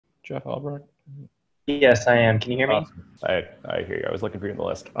Jeff Albrecht? Yes, I am. Can you hear me? Awesome. I hear you. I was looking for you in the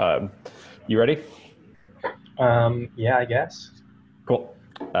list. You ready? Yeah, I guess. Cool.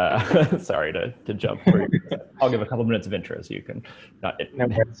 Sorry to jump for you. I'll give a couple minutes of intro so you can not. No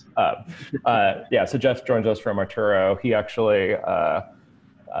worries. Yeah, so Jeff joins us from Arturo. He actually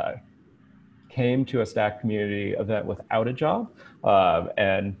came to a STAC community event without a job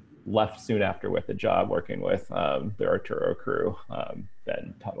and left soon after with a job working with the Arturo crew.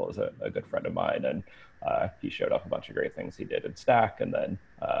 Ben Tuttle is a good friend of mine, and he showed off a bunch of great things he did in STAC, and then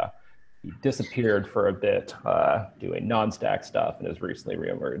he disappeared for a bit doing non-STAC stuff and has recently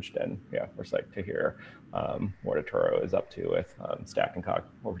reemerged. And yeah, we're psyched to hear what Arturo is up to with STAC and COG.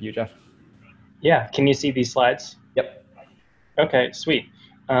 Over to you, Jeff. Yeah, can you see these slides? Yep. Okay, sweet.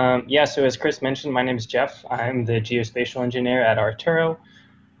 Yeah, so as Chris mentioned, my name is Jeff. I'm the geospatial engineer at Arturo.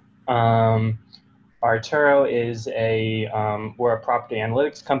 Arturo is we're a property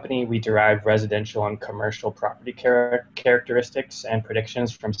analytics company. We derive residential and commercial property characteristics and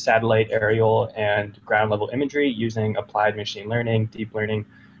predictions from satellite, aerial, and ground level imagery using applied machine learning, deep learning,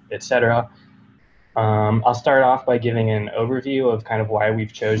 etc. I'll start off by giving an overview of kind of why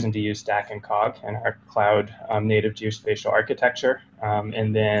we've chosen to use STAC and COG and our cloud native geospatial architecture.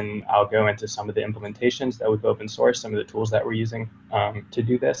 And then I'll go into some of the implementations that we've open sourced, some of the tools that we're using to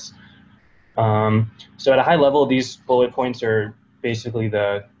do this. So at a high level, these bullet points are basically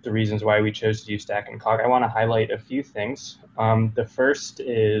the reasons why we chose to use STAC and COG. I want to highlight a few things. The first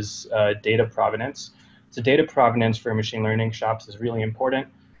is data provenance. So data provenance for machine learning shops is really important.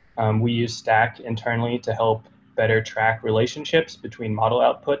 We use STAC internally to help better track relationships between model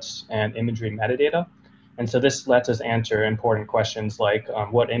outputs and imagery metadata. And so this lets us answer important questions like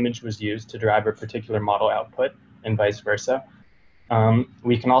what image was used to drive a particular model output and vice versa.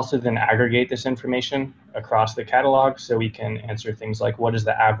 We can also then aggregate this information across the catalog, so we can answer things like what is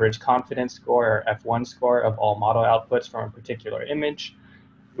the average confidence score or F1 score of all model outputs from a particular image.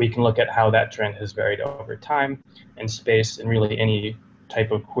 We can look at how that trend has varied over time and space, and really any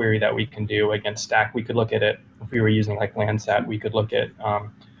type of query that we can do against STAC. We could look at it, if we were using like Landsat, we could look at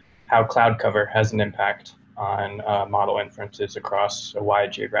how cloud cover has an impact on model inferences across a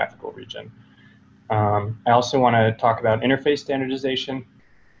wide geographical region. I also want to talk about interface standardization.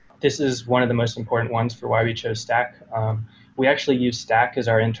 This is one of the most important ones for why we chose STAC. We actually use STAC as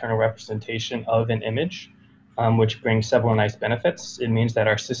our internal representation of an image, which brings several nice benefits. It means that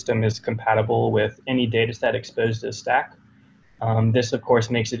our system is compatible with any data set exposed to STAC. This, of course,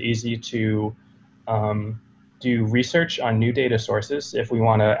 makes it easy to do research on new data sources. If we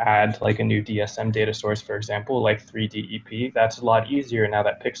want to add like a new DSM data source, for example, like 3DEP, that's a lot easier now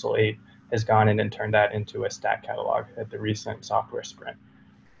that Pixel 8 has gone in and turned that into a STAC catalog at the recent software sprint.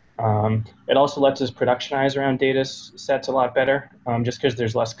 It also lets us productionize around data sets a lot better, just because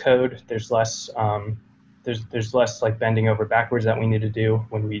there's less code, there's less like bending over backwards that we need to do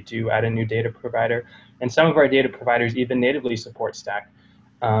when we do add a new data provider. And some of our data providers even natively support STAC.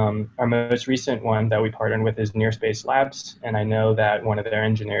 Our most recent one that we partnered with is Nearspace Labs, and I know that one of their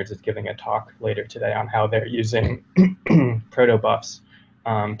engineers is giving a talk later today on how they're using protobufs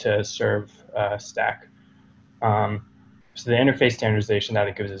to serve STAC. So the interface standardization that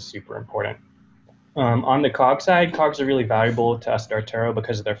it gives is super important. On the COG side, COGs are really valuable to us at Arturo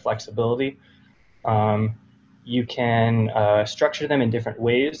because of their flexibility. You can structure them in different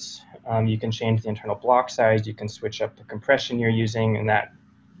ways. You can change the internal block size, you can switch up the compression you're using, and that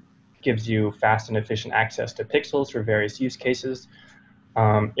gives you fast and efficient access to pixels for various use cases.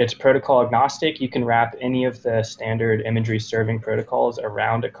 It's protocol agnostic. You can wrap any of the standard imagery serving protocols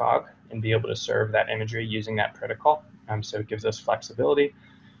around a COG and be able to serve that imagery using that protocol. So it gives us flexibility.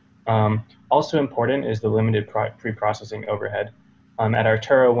 Also important is the limited pre-processing overhead. At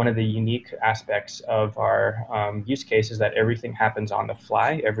Arturo, one of the unique aspects of our use case is that everything happens on the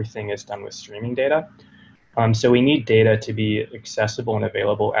fly. Everything is done with streaming data. So we need data to be accessible and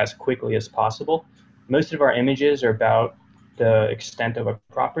available as quickly as possible. Most of our images are about the extent of a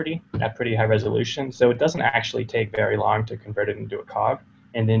property at pretty high resolution, so it doesn't actually take very long to convert it into a COG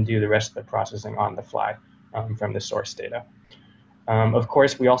and then do the rest of the processing on the fly from the source data. Of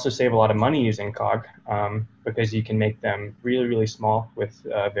course, we also save a lot of money using COG because you can make them really, really small with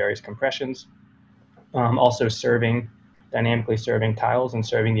various compressions. Also dynamically serving tiles and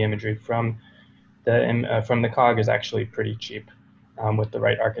serving the imagery from the COG is actually pretty cheap with the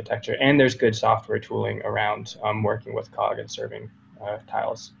right architecture. And there's good software tooling around working with COG and serving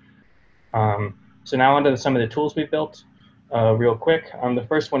tiles. So now onto some of the tools we've built real quick. The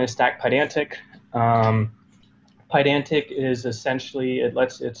first one is STAC Pydantic. Pydantic is essentially,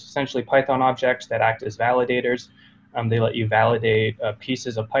 it's essentially Python objects that act as validators. They let you validate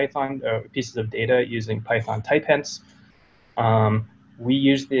pieces of Python, pieces of data using Python type hints. We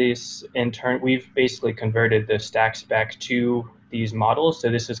use this in turn. We've basically converted the STAC spec to these models. So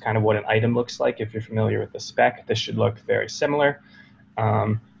this is kind of what an item looks like. If you're familiar with the spec, this should look very similar.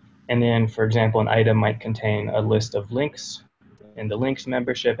 And then, for example, an item might contain a list of links in the links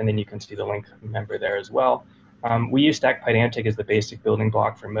membership, and then you can see the link member there as well. We use STAC Pydantic as the basic building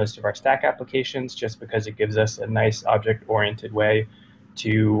block for most of our STAC applications, just because it gives us a nice object-oriented way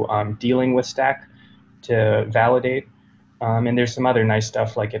to dealing with STAC to validate. And there's some other nice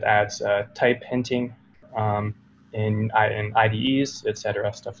stuff, like it adds type hinting in IDEs,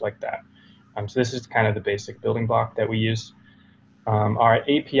 etc., stuff like that. So this is kind of the basic building block that we use. Our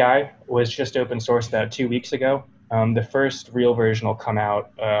API was just open sourced about 2 weeks ago. The first real version will come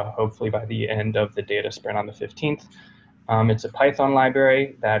out hopefully by the end of the data sprint on the 15th. It's a Python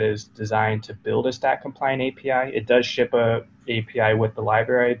library that is designed to build a STAC compliant API. It does ship a API with the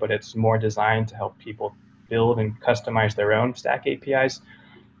library, but it's more designed to help people build and customize their own STAC APIs.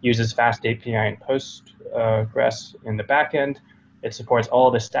 Uses fast API and Postgres in the backend. It supports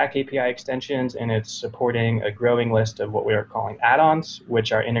all the STAC API extensions, and it's supporting a growing list of what we are calling add-ons,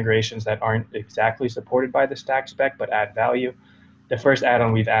 which are integrations that aren't exactly supported by the STAC spec, but add value. The first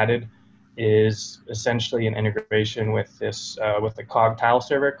add-on we've added is essentially an integration with this with the COG tile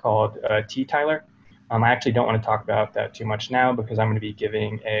server called T-Tiler. I actually don't want to talk about that too much now because I'm going to be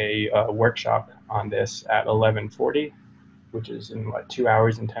giving a workshop on this at 11:40, which is in 2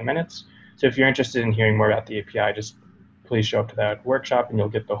 hours and 10 minutes. So if you're interested in hearing more about the API, just please show up to that workshop and you'll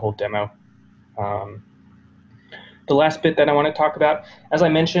get the whole demo. The last bit that I want to talk about, as I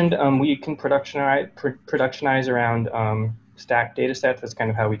mentioned, we can productionize around STAC data sets. That's kind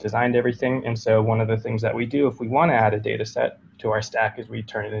of how we designed everything. And so one of the things that we do if we want to add a data set to our STAC is we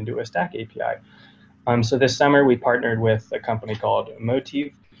turn it into a STAC API. So this summer we partnered with a company called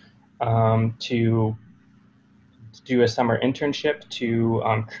Motiv to do a summer internship to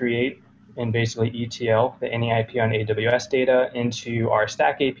create and basically ETL the NEIP on AWS data into our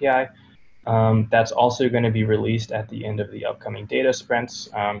STAC API. That's also going to be released at the end of the upcoming data sprints.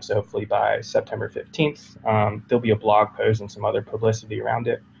 So hopefully by September 15th, there'll be a blog post and some other publicity around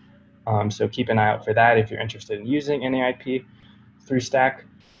it. So keep an eye out for that if you're interested in using NEIP through STAC.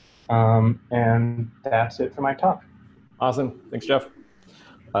 And that's it for my talk. Awesome. Thanks, Jeff.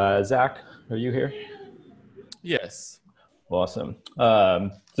 Zach, are you here? Yes. Awesome.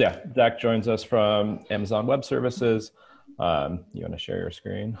 So yeah, Zach joins us from Amazon Web Services. You want to share your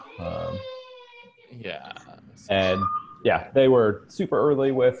screen? Yeah. And yeah, they were super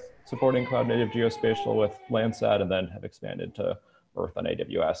early with supporting cloud native geospatial with Landsat, and then have expanded to Earth on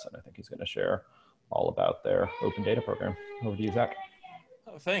AWS. And I think he's going to share all about their open data program. Over to you, Zach.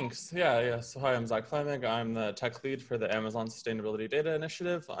 Oh, thanks. Yeah. So hi, I'm Zach Fleming. I'm the tech lead for the Amazon Sustainability Data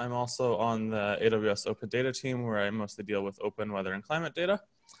Initiative. I'm also on the AWS Open Data team, where I mostly deal with open weather and climate data.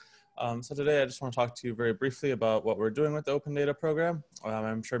 So today I just want to talk to you very briefly about what we're doing with the Open Data program.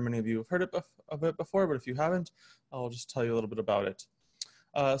 I'm sure many of you have heard of it before, but if you haven't, I'll just tell you a little bit about it.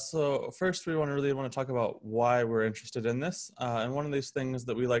 So first, we really want to talk about why we're interested in this. And one of these things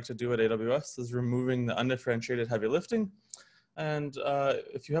that we like to do at AWS is removing the undifferentiated heavy lifting. And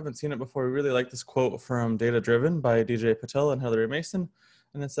if you haven't seen it before, we really like this quote from Data Driven by DJ Patel and Hilary Mason.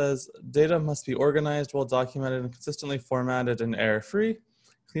 And it says, "Data must be organized, well documented, and consistently formatted and error-free.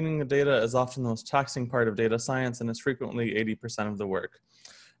 Cleaning the data is often the most taxing part of data science and is frequently 80% of the work."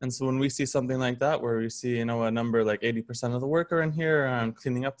 And so when we see something like that, where we see, a number like 80% of the work are in here around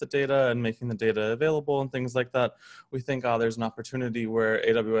cleaning up the data and making the data available and things like that, we think, oh, there's an opportunity where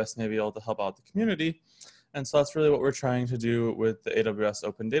AWS may be able to help out the community. And so that's really what we're trying to do with the AWS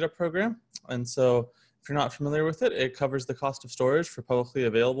Open Data program. And so if you're not familiar with it, it covers the cost of storage for publicly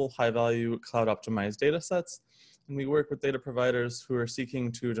available, high-value, cloud-optimized data sets. And we work with data providers who are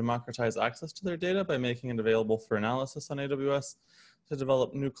seeking to democratize access to their data by making it available for analysis on AWS, to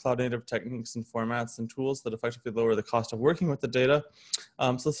develop new cloud-native techniques and formats and tools that effectively lower the cost of working with the data.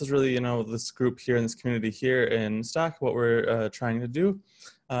 So this is really, this group here in this community here in STAC, what we're trying to do.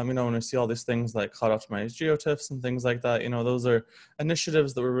 When we see all these things like cloud-optimized geotiffs and things like that, those are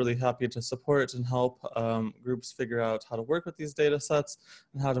initiatives that we're really happy to support and help groups figure out how to work with these data sets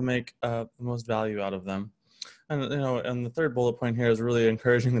and how to make the most value out of them. And, and the third bullet point here is really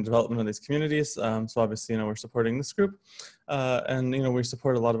encouraging the development of these communities. So obviously, we're supporting this group and, we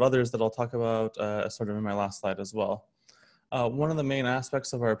support a lot of others that I'll talk about sort of in my last slide as well. One of the main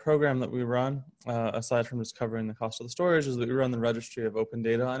aspects of our program that we run, aside from just covering the cost of the storage, is that we run the registry of open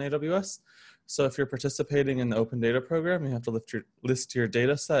data on AWS. So if you're participating in the open data program, you have to list your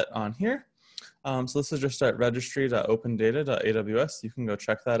data set on here. So this is just at registry.opendata.aws. You can go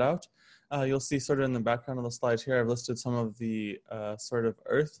check that out. You'll see sort of in the background of the slide here, I've listed some of the sort of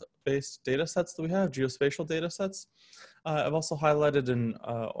Earth-based data sets that we have, geospatial data sets. I've also highlighted in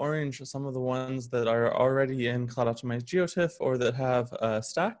orange some of the ones that are already in Cloud Optimized GeoTIFF or that have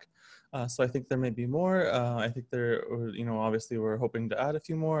STAC. So I think there may be more. I think there, obviously we're hoping to add a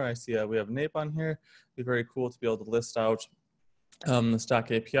few more. I see we have NAPE on here. It'd be very cool to be able to list out the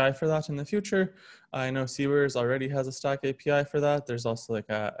STAC API for that in the future. I know Seawers already has a STAC API for that. There's also like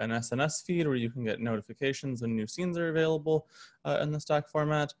an SNS feed where you can get notifications when new scenes are available in the STAC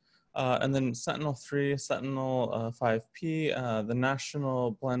format. And then Sentinel-3, Sentinel 5P, the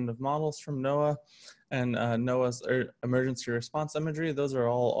national blend of models from NOAA, and NOAA's emergency response imagery. Those are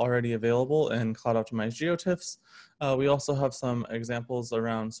all already available in Cloud Optimized GeoTIFFs. We also have some examples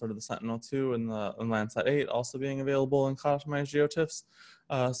around sort of the Sentinel-2 and the Landsat 8 also being available in Cloud Optimized GeoTIFFs.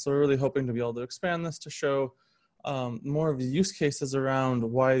 So we're really hoping to be able to expand this to show more of the use cases around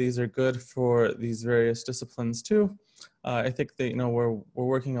why these are good for these various disciplines too. I think that we're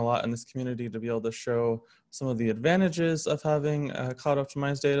working a lot in this community to be able to show some of the advantages of having cloud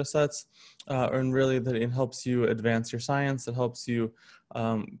optimized data sets, and really that it helps you advance your science. It helps you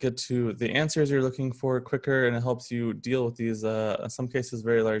get to the answers you're looking for quicker, and it helps you deal with these, in some cases,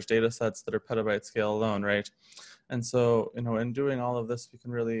 very large data sets that are petabyte scale alone, right? And so, in doing all of this, we can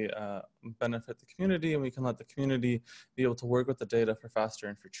really benefit the community, and we can let the community be able to work with the data for faster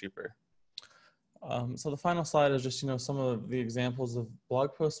and for cheaper. So the final slide is just, some of the examples of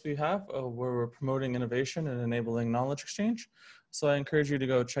blog posts we have where we're promoting innovation and enabling knowledge exchange. So I encourage you to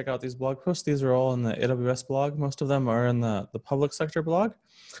go check out these blog posts. These are all in the AWS blog. Most of them are in the public sector blog.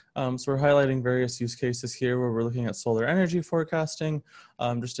 So we're highlighting various use cases here where we're looking at solar energy forecasting,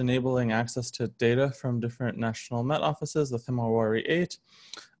 just enabling access to data from different national Met offices with Himawari 8,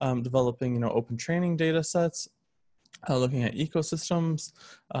 developing, open training data sets, looking at ecosystems,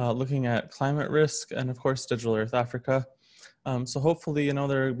 looking at climate risk, and of course, Digital Earth Africa. So hopefully,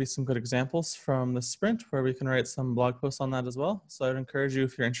 there will be some good examples from the sprint where we can write some blog posts on that as well. So I'd encourage you,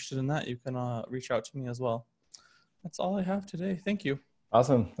 if you're interested in that, you can reach out to me as well. That's all I have today. Thank you.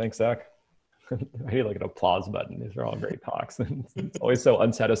 Awesome. Thanks, Zach. I need like an applause button. These are all great talks. It's always so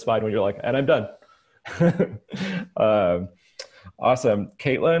unsatisfied when you're like, and I'm done. Awesome.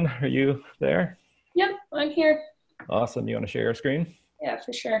 Caitlin, are you there? Yep, I'm here. Awesome. You want to share your screen? Yeah,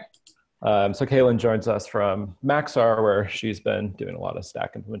 for sure. So Caitlin joins us from Maxar, where she's been doing a lot of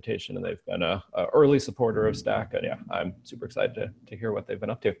STAC implementation, and they've been a early supporter of STAC. And yeah, I'm super excited to hear what they've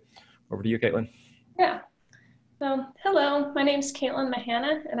been up to. Over to you, Caitlin. Yeah. So, hello, my name is Caitlin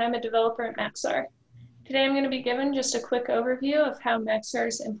Mahanna, and I'm a developer at Maxar. Today I'm going to be given just a quick overview of how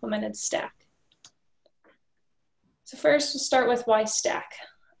Maxar's implemented STAC. So first, we'll start with why STAC.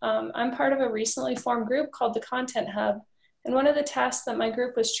 I'm part of a recently formed group called the Content Hub, and one of the tasks that my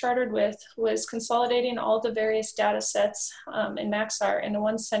group was chartered with was consolidating all the various data sets in Maxar into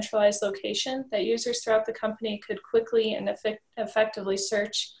one centralized location that users throughout the company could quickly and effectively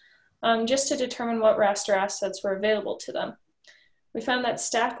search just to determine what raster assets were available to them. We found that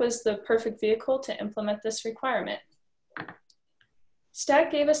STAC was the perfect vehicle to implement this requirement.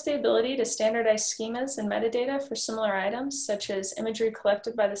 STAC gave us the ability to standardize schemas and metadata for similar items, such as imagery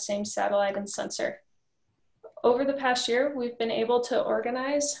collected by the same satellite and sensor. Over the past year, we've been able to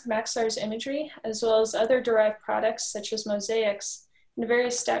organize Maxar's imagery, as well as other derived products, such as mosaics, into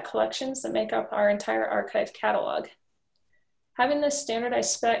various STAC collections that make up our entire archive catalog. Having this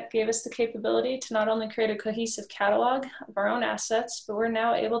standardized spec gave us the capability to not only create a cohesive catalog of our own assets, but we're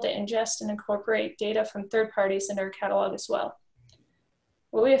now able to ingest and incorporate data from third parties into our catalog as well.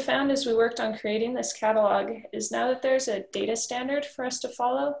 What we have found as we worked on creating this catalog is now that there's a data standard for us to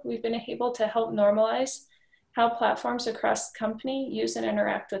follow, we've been able to help normalize how platforms across the company use and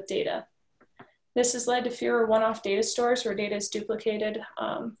interact with data. This has led to fewer one-off data stores where data is duplicated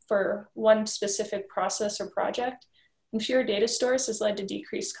for one specific process or project, and fewer data stores has led to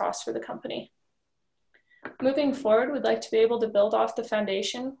decreased costs for the company. Moving forward, we'd like to be able to build off the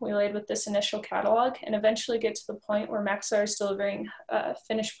foundation we laid with this initial catalog and eventually get to the point where Maxar is delivering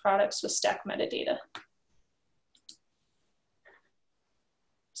finished products with STAC metadata.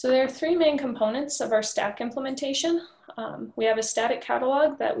 So there are three main components of our STAC implementation. We have a static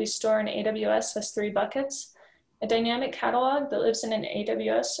catalog that we store in AWS as 3 buckets, a dynamic catalog that lives in an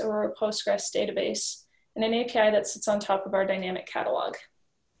AWS or a Postgres database, and an API that sits on top of our dynamic catalog.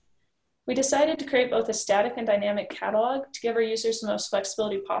 We decided to create both a static and dynamic catalog to give our users the most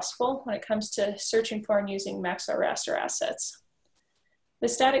flexibility possible when it comes to searching for and using Maxar raster assets. The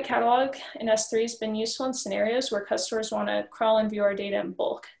static catalog in S3 has been useful in scenarios where customers want to crawl and view our data in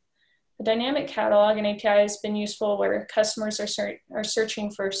bulk. The dynamic catalog and API has been useful where customers are searching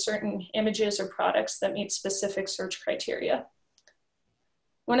for certain images or products that meet specific search criteria.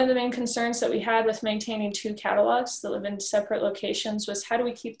 One of the main concerns that we had with maintaining two catalogs that live in separate locations was how do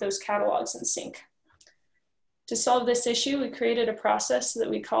we keep those catalogs in sync? To solve this issue, we created a process that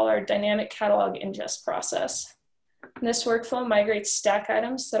we call our dynamic catalog ingest process. And this workflow migrates STAC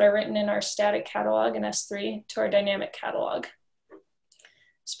items that are written in our static catalog in S3 to our dynamic catalog.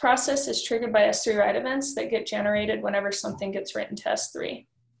 This process is triggered by S3 write events that get generated whenever something gets written to S3.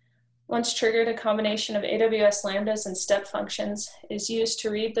 Once triggered, a combination of AWS lambdas and step functions is used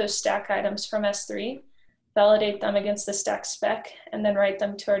to read those STAC items from S3, validate them against the STAC spec, and then write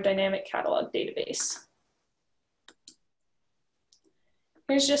them to our dynamic catalog database.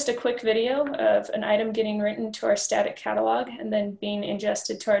 Here's just a quick video of an item getting written to our static catalog and then being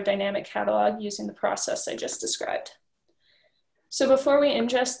ingested to our dynamic catalog using the process I just described. So before we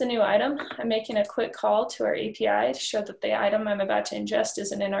ingest the new item, I'm making a quick call to our API to show that the item I'm about to ingest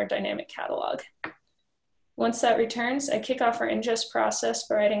isn't in our dynamic catalog. Once that returns, I kick off our ingest process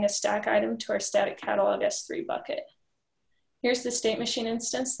by writing a STAC item to our static catalog S3 bucket. Here's the state machine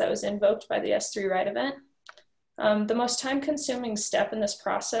instance that was invoked by the S3 write event. The most time-consuming step in this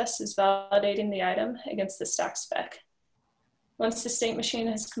process is validating the item against the STAC spec. Once the state machine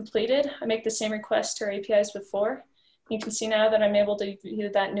has completed, I make the same request to our API as before. You can see now that I'm able to view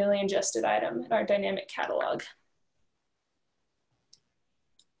that newly ingested item in our dynamic catalog.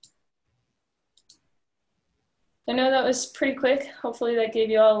 I know that was pretty quick. Hopefully that gave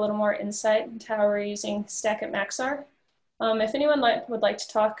you all a little more insight into how we're using STAC at Maxar. If anyone would like to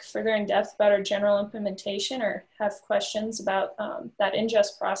talk further in depth about our general implementation or have questions about that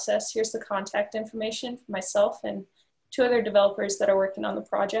ingest process, here's the contact information for myself and two other developers that are working on the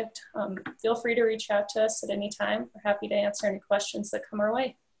project. Feel free to reach out to us at any time. We're happy to answer any questions that come our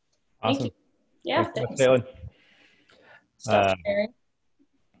way. Awesome. Thank you. Yeah, thanks. Stop sharing.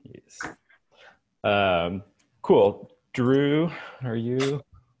 Yes. Cool. Drew, are you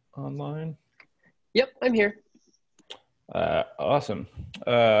online? Yep, I'm here. Awesome.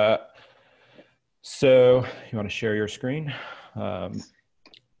 So you want to share your screen?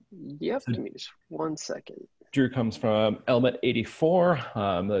 Yep, give me just 1 second. Drew comes from Element 84.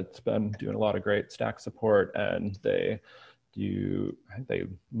 That's been doing a lot of great STAC support, and they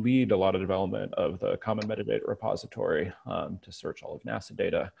lead a lot of development of the common metadata repository to search all of NASA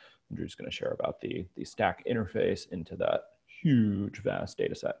data. And Drew's going to share about the STAC interface into that huge, vast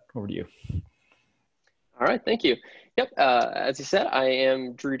data set. Over to you. All right, thank you. Yep, as you said, I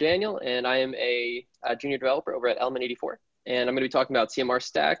am Drew Daniel, and I am a junior developer over at Element 84. And I'm going to be talking about CMR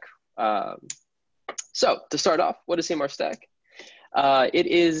STAC. So to start off, what is CMR STAC? It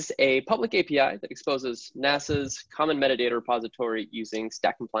is a public API that exposes NASA's common metadata repository using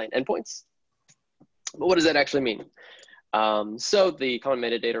STAC compliant endpoints. But what does that actually mean? So the common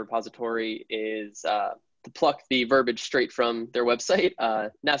metadata repository is, to pluck the verbiage straight from their website,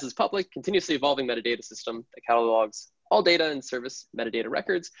 NASA's public, continuously evolving metadata system that catalogs all data and service metadata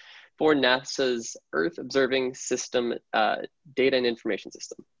records for NASA's Earth Observing System data and information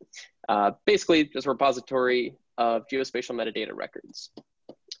system. Basically, just a repository of geospatial metadata records.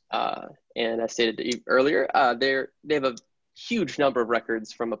 And as stated earlier, they have a huge number of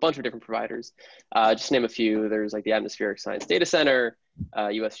records from a bunch of different providers. Just to name a few, there's like the Atmospheric Science Data Center,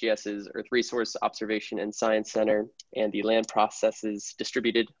 USGS's Earth Resource Observation and Science Center, and the Land Processes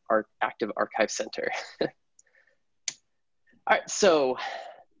Distributed Active Archive Center. All right, so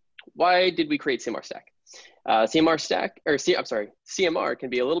why did we create CMR STAC? CMR can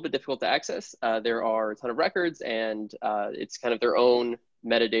be a little bit difficult to access. There are a ton of records, and it's kind of their own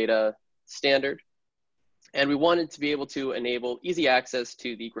metadata standard. And we wanted to be able to enable easy access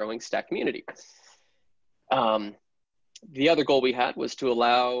to the growing STAC community. The other goal we had was to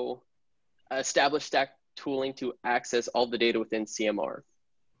allow established STAC tooling to access all the data within CMR.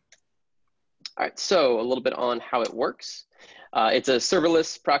 All right, so a little bit on how it works. It's a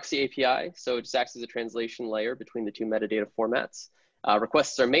serverless proxy API, so it just acts as a translation layer between the two metadata formats.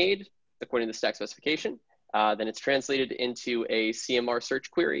 Requests are made according to the STAC specification. Then it's translated into a CMR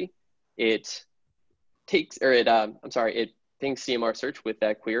search query. It pings CMR search with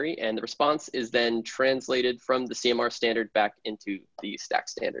that query, and the response is then translated from the CMR standard back into the STAC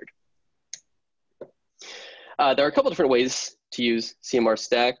standard. There are a couple different ways to use CMR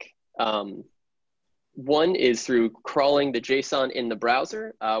STAC. One is through crawling the JSON in the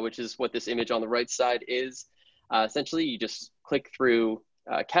browser, which is what this image on the right side is. Essentially, you just click through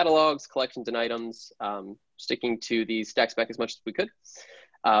catalogs, collections, and items, sticking to the STAC spec as much as we could.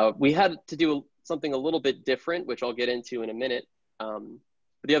 We had to do something a little bit different, which I'll get into in a minute.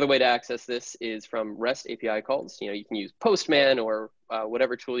 the other way to access this is from REST API calls. You know, you can use Postman or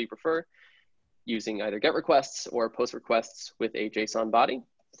whatever tool you prefer, using either GET requests or POST requests with a JSON body.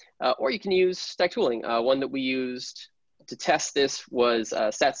 Or you can use STAC tooling. One that we used to test this was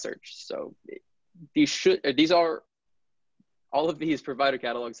stat search. So all of these provider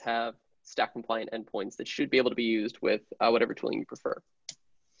catalogs have STAC compliant endpoints that should be able to be used with whatever tooling you prefer.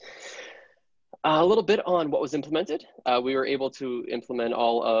 A little bit on what was implemented. We were able to implement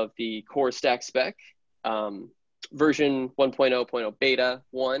all of the core STAC spec. Version 1.0.0 beta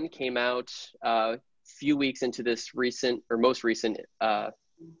 1 came out a few weeks into this most recent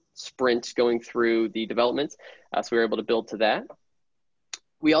sprint going through the development. So we were able to build to that.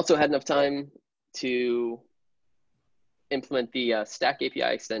 We also had enough time to implement the STAC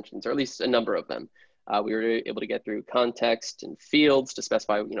API extensions, or at least a number of them. We were able to get through context and fields to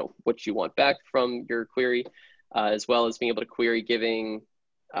specify, you know, what you want back from your query, as well as being able to query giving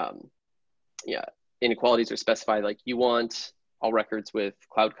inequalities, or specify like you want all records with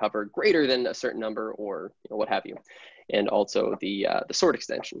cloud cover greater than a certain number, or what have you, and also the sort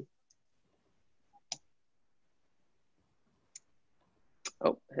extension.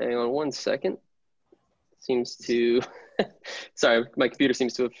 Oh, hang on one second. Seems to, sorry, my computer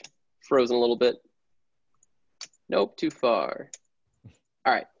seems to have frozen a little bit. Nope, too far.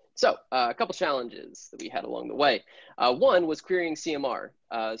 All right, so a couple challenges that we had along the way. One was querying CMR.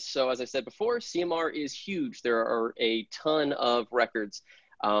 So as I said before, CMR is huge. There are a ton of records.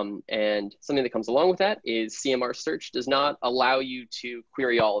 And something that comes along with that is CMR search does not allow you to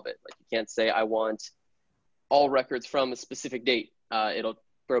query all of it. Like, you can't say, I want all records from a specific date. It'll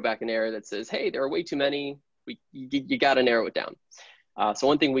throw back an error that says, hey, there are way too many. You got to narrow it down. So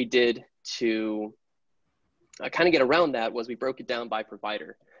one thing we did to kind of get around that was we broke it down by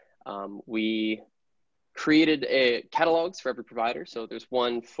provider. We created catalogs for every provider. So there's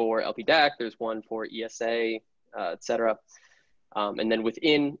one for LPDAC, there's one for ESA, et cetera. And then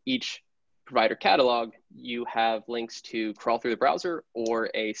within each provider catalog, you have links to crawl through the browser or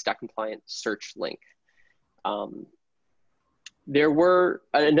a STAC compliant search link.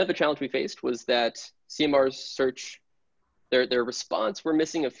 Another challenge we faced was that CMR's search, their response, we're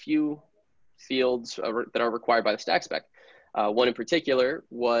missing a few fields that are required by the STAC spec. One in particular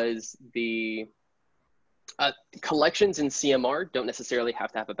was the collections in CMR don't necessarily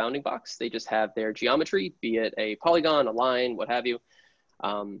have to have a bounding box. They just have their geometry, be it a polygon, a line, what have you.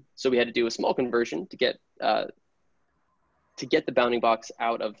 So we had to do a small conversion to get the bounding box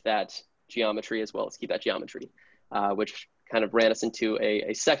out of that geometry, as well as keep that geometry, which kind of ran us into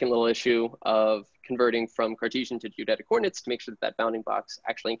a second little issue of converting from Cartesian to geodetic coordinates to make sure that that bounding box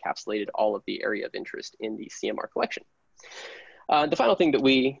actually encapsulated all of the area of interest in the CMR collection. The final thing that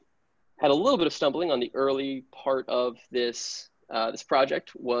we had a little bit of stumbling on the early part of this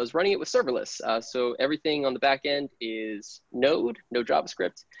project was running it with serverless. So everything on the back end is Node, no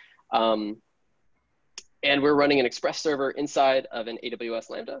JavaScript. And we're running an Express server inside of an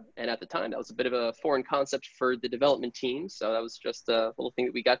AWS Lambda. And at the time, that was a bit of a foreign concept for the development team. So that was just a little thing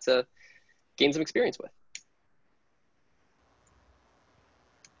that we got to gain some experience with.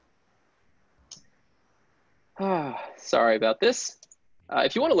 Sorry about this.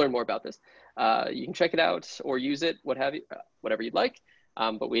 If you want to learn more about this, you can check it out or use it, whatever you'd like.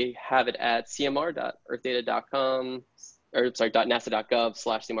 But we have it at cmr.earthdata.com, or sorry,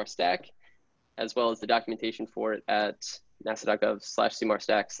 .nasa.gov/cmrstack, as well as the documentation for it at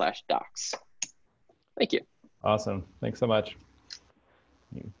nasa.gov/cmrstack/docs. Thank you. Awesome. Thanks so much.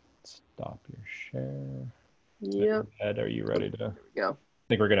 You stop your share. Yeah. Ed, are you ready to? Yeah. I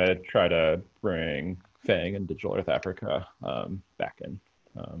think we're going to try to bring Fang and Digital Earth Africa back in.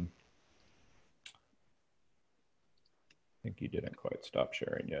 I think you didn't quite stop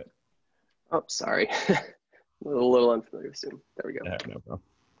sharing yet. Oh, sorry. A little unfamiliar with Zoom. There we go. Yeah, no problem.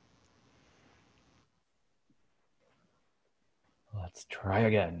 Let's try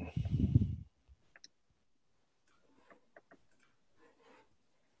again.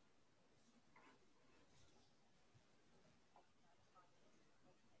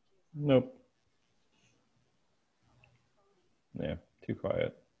 Nope. Yeah, too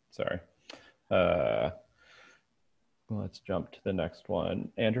quiet. Sorry. Let's jump to the next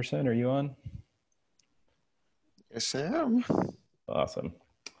one. Anderson, are you on? Yes, I am. Awesome.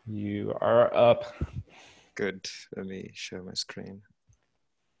 You are up. Good. Let me share my screen.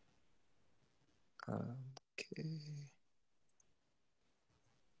 Okay.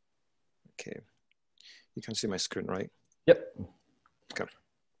 Okay. You can see my screen, right? Yep. Okay.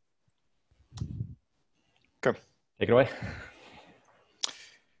 Okay. Take it away.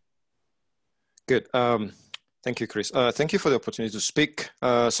 Good. Thank you, Chris. Thank you for the opportunity to speak.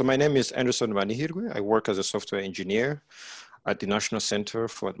 So my name is Banihirwe. I work as a software engineer at the National Center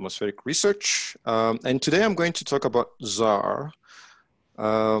for Atmospheric Research. And today I'm going to talk about Zarr.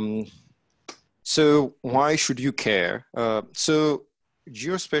 So why should you care? So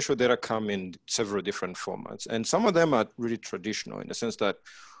geospatial data come in several different formats, and some of them are really traditional in the sense that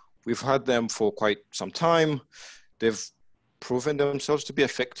we've had them for quite some time. They've proven themselves to be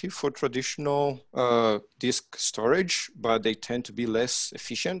effective for traditional disk storage, but they tend to be less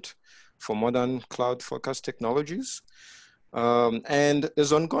efficient for modern cloud forecast technologies. And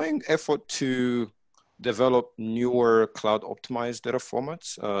there's ongoing effort to develop newer cloud optimized data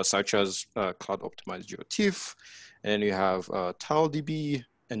formats, such as cloud optimized geotiff, and you have TileDB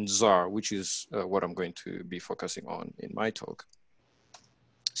and Zarr, which is what I'm going to be focusing on in my talk.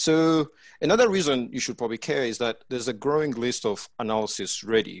 So another reason you should probably care is that there's a growing list of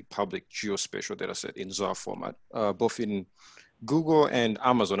analysis-ready public geospatial dataset in Zarr format, both in Google and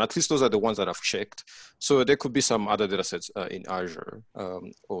Amazon. At least those are the ones that I've checked. So there could be some other datasets in Azure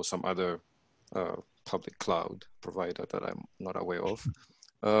or some other public cloud provider that I'm not aware of.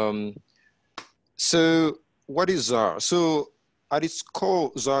 So what is Zarr? So at its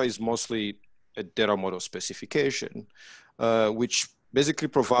core, Zarr is mostly a data model specification, which basically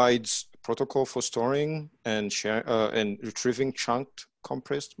provides protocol for storing and retrieving chunked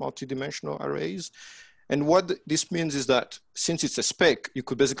compressed multidimensional arrays. And what this means is that since it's a spec, you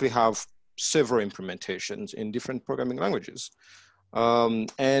could basically have several implementations in different programming languages.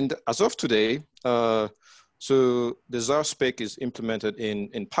 And as of today, so the Zarr spec is implemented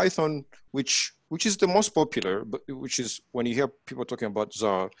in Python, which is the most popular, but which is when you hear people talking about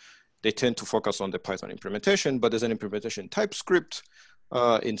Zarr, they tend to focus on the Python implementation, but there's an implementation in TypeScript,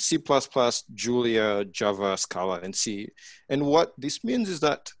 in C++, Julia, Java, Scala, and C. And what this means is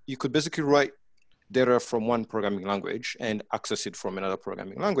that you could basically write data from one programming language and access it from another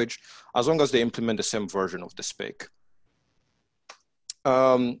programming language, as long as they implement the same version of the spec.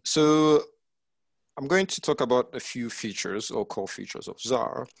 So I'm going to talk about a few features or core features of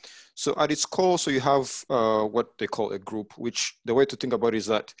Zarr. So at its core, so you have what they call a group, which the way to think about it is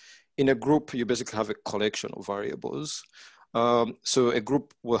that in a group, you basically have a collection of variables. So a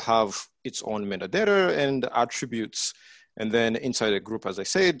group will have its own metadata and attributes. And then inside a group, as I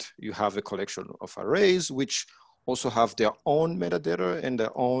said, you have a collection of arrays, which also have their own metadata and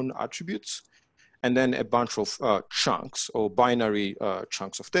their own attributes. And then a bunch of chunks or binary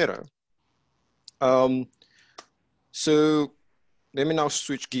chunks of data. So let me now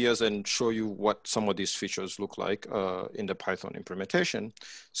switch gears and show you what some of these features look like in the Python implementation.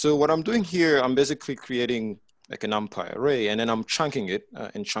 So what I'm doing here, I'm basically creating like an NumPy array, and then I'm chunking it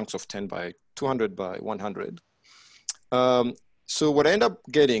in chunks of 10 by 200 by 100. So what I end up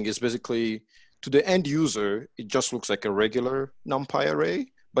getting is basically, to the end user, it just looks like a regular NumPy array,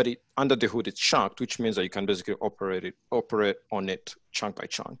 but under the hood, it's chunked, which means that you can basically operate on it chunk by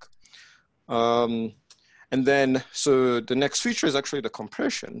chunk. And then, so the next feature is actually the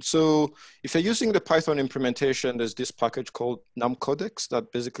compression. So if you're using the Python implementation, there's this package called numcodecs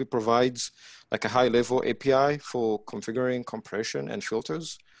that basically provides like a high-level API for configuring compression and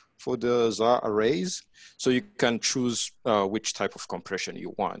filters for the Zarr arrays. So you can choose which type of compression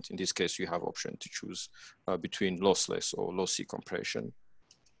you want. In this case, you have option to choose between lossless or lossy compression.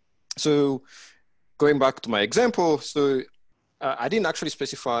 So going back to my example, so I didn't actually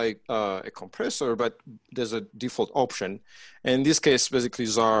specify a compressor, but there's a default option. And in this case, basically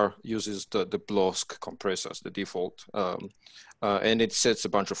Zarr uses the BLOSK compressor as the default, and it sets a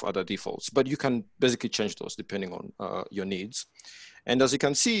bunch of other defaults, but you can basically change those depending on your needs. And as you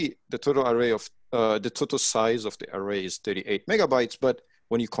can see, the total array of the total size of the array is 38 megabytes, but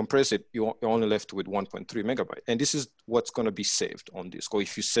when you compress it, you're only left with 1.3 megabyte. And this is what's going to be saved on disk, or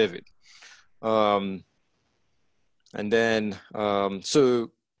if you save it. And then,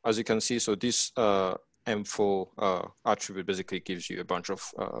 so as you can see, so this M4 attribute basically gives you a bunch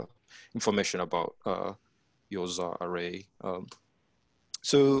of information about your Zarr array.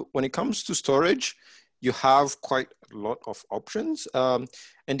 So when it comes to storage, you have quite a lot of options. And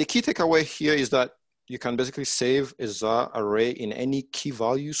the key takeaway here is that you can basically save a Zarr array in any key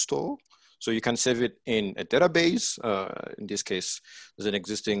value store. So you can save it in a database. In this case, there's an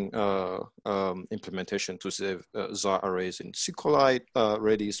existing implementation to save Zarr arrays in SQLite,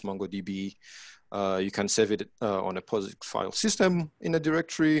 Redis, MongoDB. You can save it on a POSIX file system in a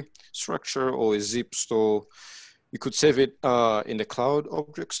directory structure or a zip store. You could save it in the cloud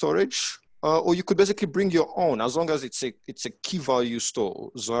object storage, or you could basically bring your own. As long as it's a key value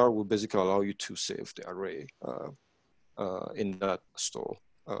store, Zarr will basically allow you to save the array in that store.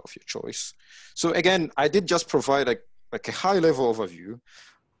 of your choice. So again, I did just provide like a high level overview.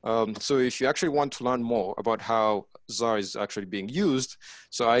 So if you actually want to learn more about how Zarr is actually being used,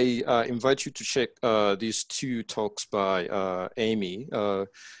 so I invite you to check these 2 talks by Amy,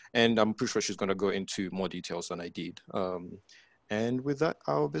 and I'm pretty sure she's going to go into more details than I did. And with that,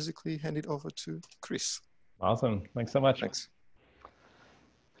 I'll basically hand it over to Chris. Awesome. Thanks so much. Thanks.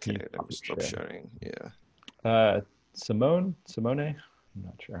 Okay, let me stop sharing. Yeah. Simone? I'm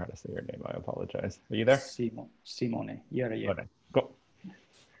not sure how to say your name. I apologize. Are you there? Simone. Yeah. Okay, cool.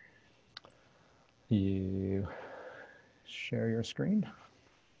 You share your screen?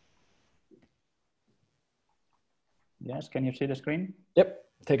 Yes, can you see the screen? Yep,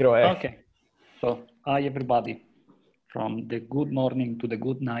 take it away. Okay, so hi everybody. From the good morning to the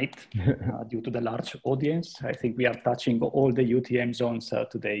good night, due to the large audience, I think we are touching all the UTM zones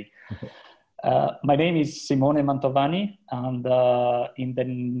today. My name is Simone Mantovani, and in the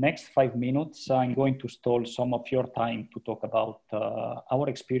next 5 minutes, I'm going to stall some of your time to talk about our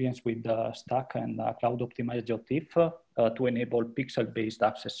experience with STAC and cloud-optimized geotiff to enable pixel-based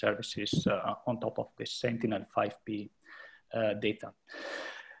access services on top of the Sentinel 5P data.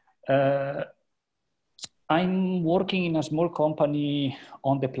 I'm working in a small company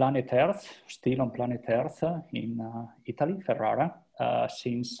on the planet Earth, still on planet Earth in Italy, Ferrara,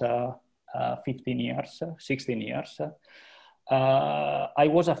 since 16 years. I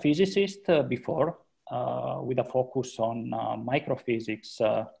was a physicist before with a focus on microphysics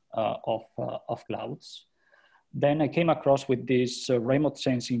of clouds. Then I came across with this remote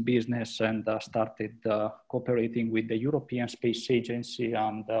sensing business and started cooperating with the European Space Agency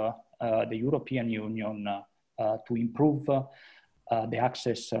and the European Union to improve the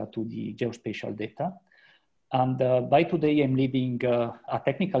access to the geospatial data. And by today, I'm leading a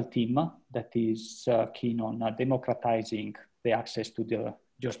technical team that is keen on democratizing the access to the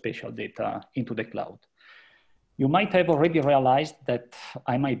geospatial data into the cloud. You might have already realized that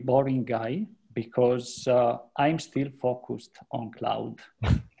I'm a boring guy because I'm still focused on cloud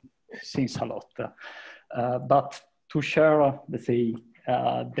since a lot. But to share, let's say,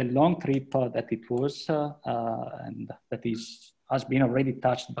 the long trip that it was and that has been already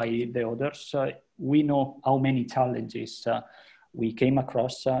touched by the others, we know how many challenges we came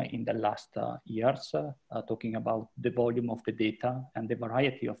across in the last years, talking about the volume of the data and the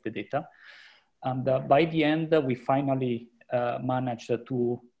variety of the data. And by the end, we finally managed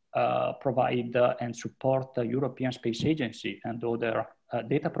to provide and support the European Space Agency and other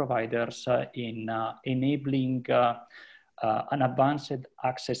data providers in enabling an advanced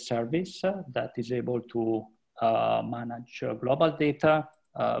access service that is able to manage global data,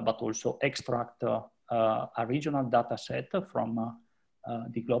 but also extract a regional data set from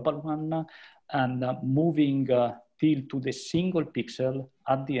the global one, and moving till to the single pixel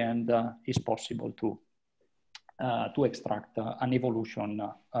at the end is possible to extract an evolution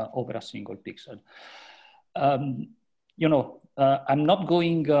over a single pixel. I'm not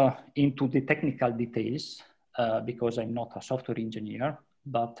going into the technical details because I'm not a software engineer,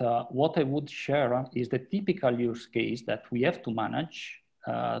 but what I would share is the typical use case that we have to manage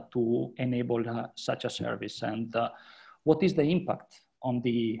to enable such a service, and what is the impact on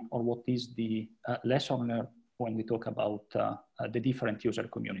or what is the lesson learned when we talk about the different user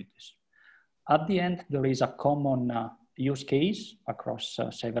communities. At the end, there is a common use case across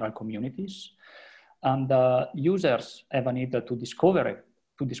several communities, and users have a need to discover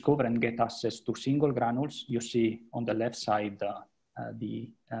and get access to single granules. You see on the left side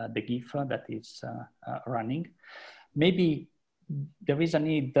the GIF that is running. Maybe there is a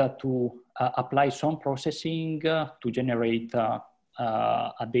need to apply some processing to generate a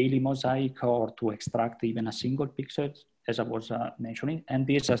daily mosaic or to extract even a single pixel, as I was mentioning. And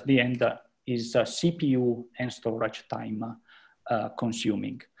this at the end is CPU and storage time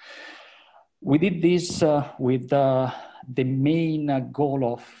consuming. We did this with the main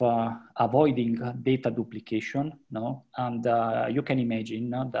goal of avoiding data duplication, no? And you can imagine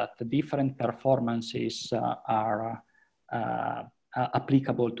that the different performances are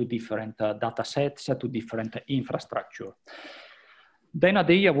applicable to different data sets, to different infrastructure. Then a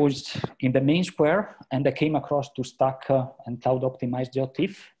day I was in the main square and I came across to STAC and cloud optimized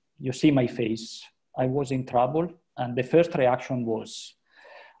geotiff. You see my face. I was in trouble, and the first reaction was,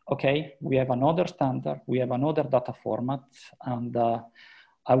 okay, we have another standard, we have another data format, and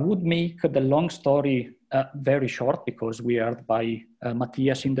I would make the long story very short because we heard by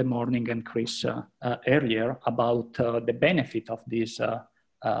Matthias in the morning and Chris earlier about the benefit of these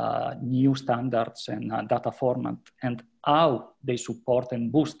new standards and data format and how they support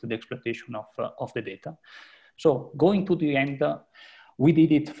and boost the exploitation of the data. So going to the end, We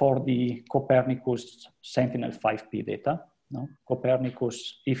did it for the Copernicus Sentinel 5P data. No?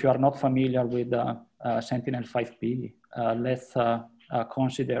 Copernicus, if you are not familiar with Sentinel 5P, let's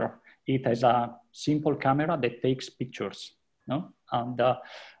consider it as a simple camera that takes pictures. No? And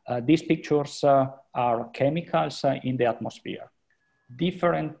these pictures are chemicals in the atmosphere.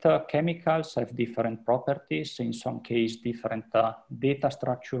 Different chemicals have different properties, in some case different data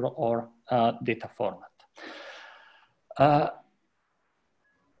structure or data format.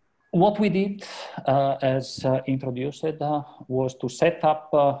 What we did, as introduced, was to set up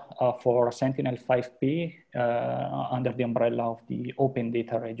for Sentinel 5P under the umbrella of the Open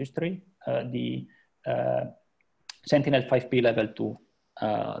Data Registry, the Sentinel 5P Level 2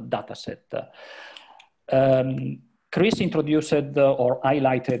 dataset. Chris introduced or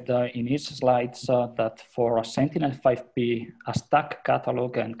highlighted in his slides that for Sentinel 5P, a STAC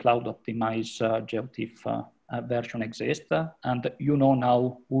catalog and cloud optimized geotiff version exists, and you know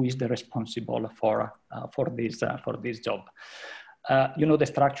now who is the responsible for this job. You know the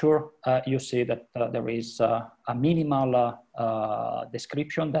structure. You see that there is a minimal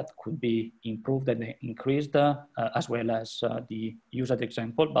description that could be improved and increased, as well as the usage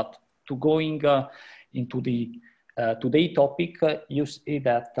example. But to going into the today topic, you see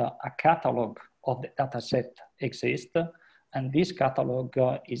that a catalog of the dataset exists, and this catalog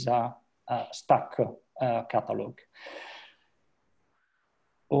is a STAC catalog.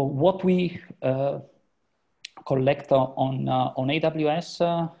 What we collect on AWS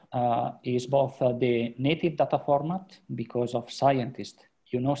is both the native data format, because of scientists.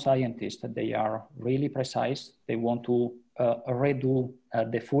 You know, scientists, they are really precise. They want to redo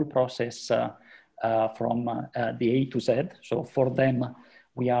the full process from the A to Z. So for them,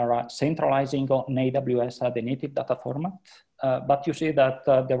 we are centralizing on AWS the native data format. But you see that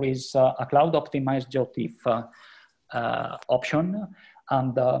there is a cloud optimized geotiff option,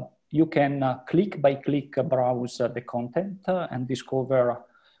 and you can click by click browse the content and discover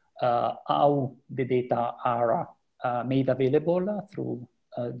how the data are made available through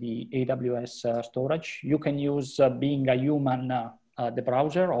the AWS storage. You can use being a human the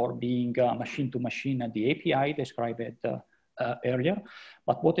browser, or being machine to machine the API described earlier.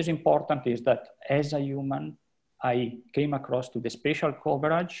 But what is important is that as a human, I came across to the spatial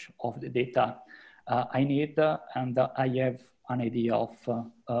coverage of the data I need, and I have an idea of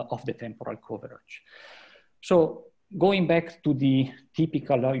the temporal coverage. So going back to the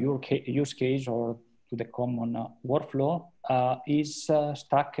typical use case, or to the common workflow, is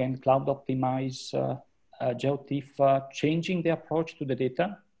STAC and cloud optimized geotiff changing the approach to the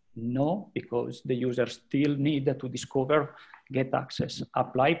data? No, because the user still need to discover, get access,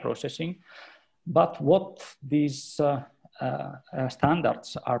 apply processing. But what these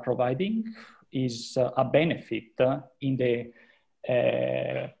standards are providing is a benefit in the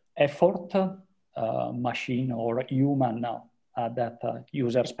effort, machine or human that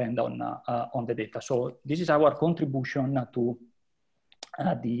users spend on the data. So this is our contribution to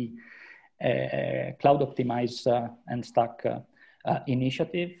the cloud optimized and STAC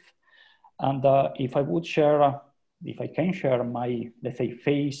initiative. And if I would share, if I can share my, let's say,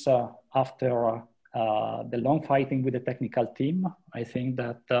 phase after the long fighting with the technical team, I think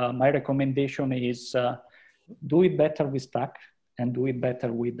that my recommendation is do it better with STAC and do it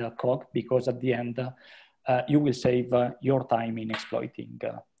better with COG, because at the end, you will save your time in exploiting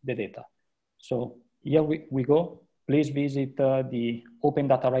the data. So here we go. Please visit the Open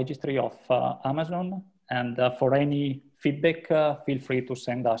Data Registry of Amazon, and for any feedback, feel free to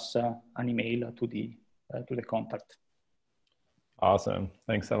send us an email to the contact. Awesome,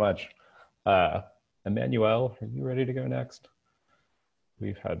 thanks so much. Emmanuel, are you ready to go next?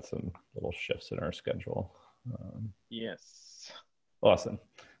 We've had some little shifts in our schedule. Yes. Awesome.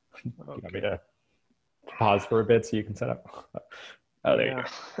 Okay. You want me to pause for a bit so you can set up? Oh, there you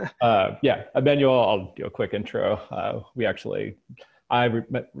go. Yeah, Emmanuel, I'll do a quick intro. I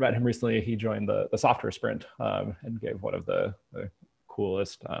met him recently. He joined the software sprint and gave one of the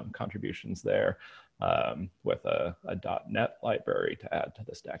coolest contributions there with a .NET library to add to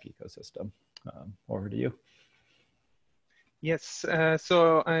the STAC ecosystem. Over to you. Yes,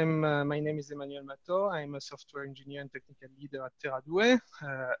 so my name is Emmanuel Mathot. I'm a software engineer and technical leader at Terradue,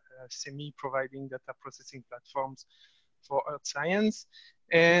 semi-providing data processing platforms for Earth science.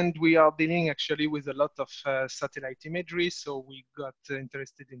 And we are dealing actually with a lot of satellite imagery. So we got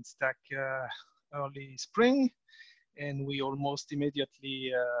interested in STAC early spring, and we almost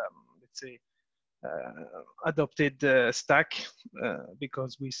immediately, let's say, adopted STAC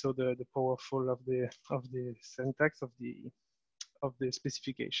because we saw the powerful of the syntax of the the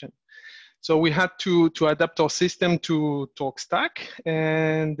specification. So we had to adapt our system to STAC,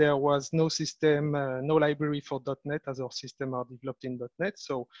 and there was no system, no library for .NET, as our system are developed in .NET.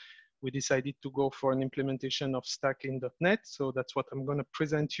 So we decided to go for an implementation of STAC in .NET. So that's what I'm going to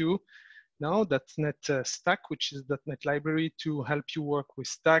present you now, DotNetStac, which is .NET library to help you work with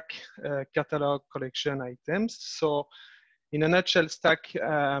STAC, catalog, collection, items. So in a nutshell, STAC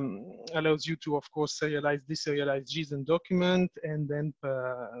allows you to, of course, serialize, deserialize JSON document and then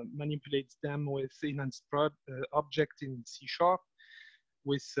manipulates them with enhanced object in C#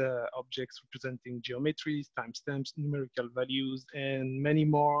 with objects representing geometries, timestamps, numerical values, and many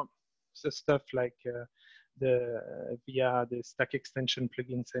more stuff like via the STAC extension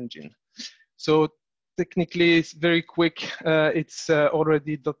plugins engine. So technically, it's very quick. It's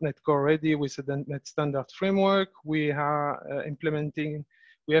already .NET Core ready with the .NET Standard framework. We have implemented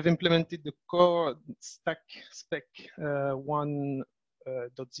the core STAC spec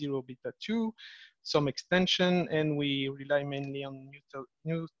 1.0 beta 2, some extension, and we rely mainly on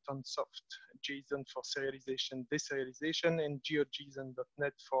Newtonsoft JSON for serialization, deserialization, and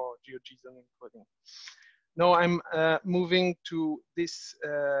GeoJSON.NET for GeoJSON encoding. Now I'm moving to this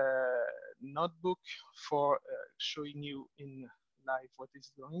notebook for showing you in live what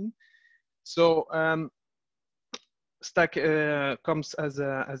is going. So STAC comes as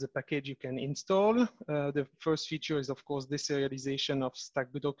a package you can install. The first feature is, of course, deserialization of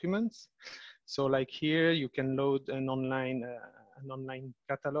STAC documents. So like here, you can load an online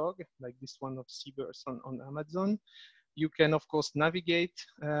catalog, like this one of Seabirds on Amazon. You can, of course, navigate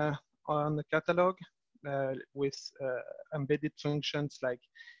on the catalog with embedded functions like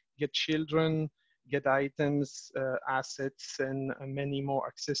get children, get items, assets, and many more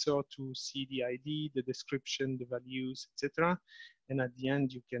accessors to see the ID, the description, the values, etc. And at the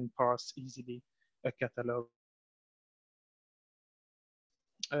end, you can parse easily a catalog.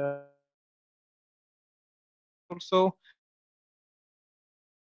 Also,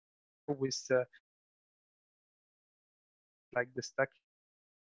 with like the STAC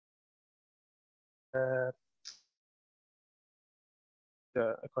a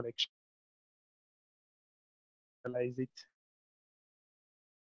collection, analyze it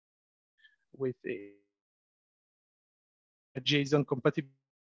with a JSON compatible.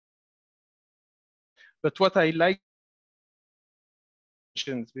 But what I like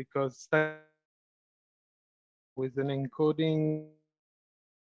because with an encoding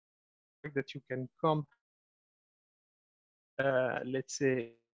that you can come, let's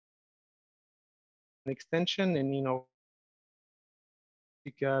say, an extension, and you know,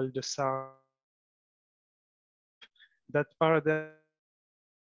 the Zarr, that paradigm,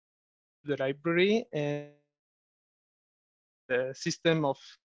 the library, and the system of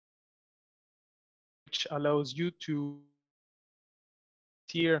which allows you to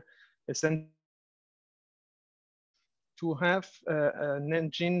tier essentially to have an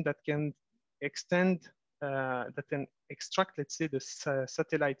engine that can extend, that can extract, let's say, the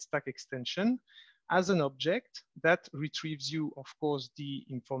satellite STAC extension as an object that retrieves you, of course, the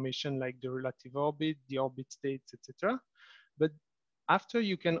information like the relative orbit, the orbit states, etc. But after,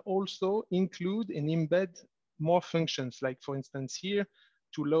 you can also include and embed more functions, like, for instance, here,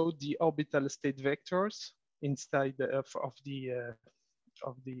 to load the orbital state vectors inside of the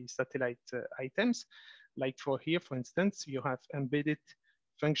satellite items. Like for here, for instance, you have embedded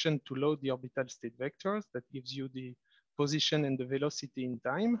function to load the orbital state vectors that gives you the position and the velocity in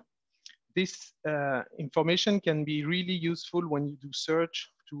time. This information can be really useful when you do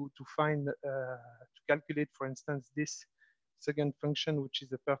search to find, to calculate, for instance, this second function, which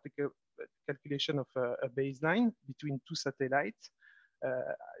is a particular calculation of a baseline between two satellites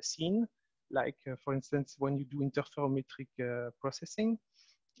seen, like, for instance, when you do interferometric processing.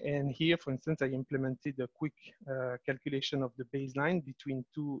 And here, for instance, I implemented a quick calculation of the baseline between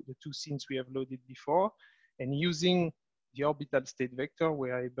the two scenes we have loaded before. And using the orbital state vector,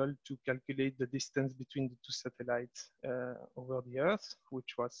 we are able to calculate the distance between the two satellites over the Earth,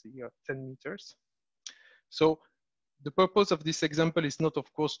 which was here 10 meters. So the purpose of this example is not,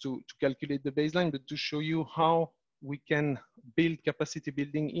 of course, to calculate the baseline, but to show you how we can build capacity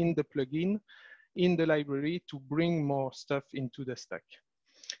building in the plugin, in the library, to bring more stuff into the stack.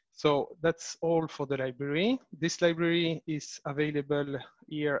 So that's all for the library. This library is available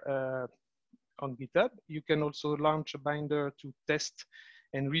here on GitHub. You can also launch a binder to test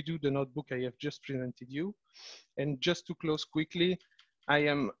and redo the notebook I have just presented you. And just to close quickly, I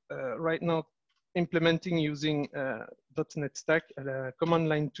am right now implementing using DotNetStac, a command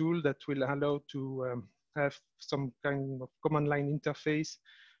line tool that will allow to have some kind of command line interface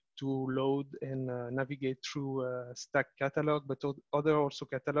to load and navigate through STAC catalog, but other also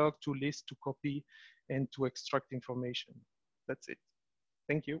catalog to list, to copy, and to extract information. That's it.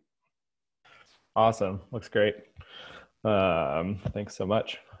 Thank you. Awesome. Looks great. Thanks so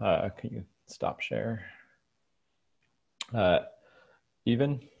much. Can you stop share?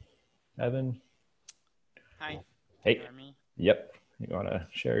 Evan? Hi. Hey. Can you hear me? Yep. You want to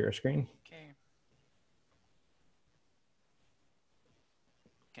share your screen? Okay.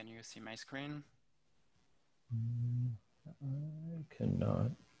 Can you see my screen? I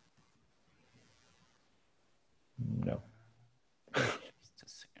cannot. No. Just a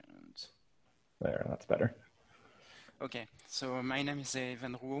second. There, that's better. Okay, so my name is Yves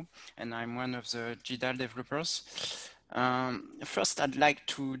Rouault, and I'm one of the GDAL developers. First, I'd like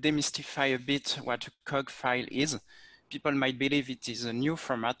to demystify a bit what a COG file is. People might believe it is a new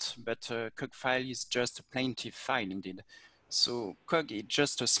format, but a COG file is just a plain TIFF file indeed. So COG is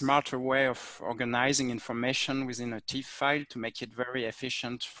just a smarter way of organizing information within a TIFF file to make it very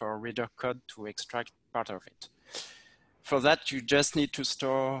efficient for reader code to extract part of it. For that, you just need to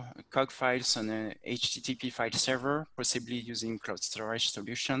store COG files on a HTTP file server, possibly using cloud storage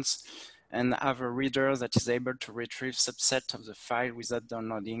solutions, and have a reader that is able to retrieve subset of the file without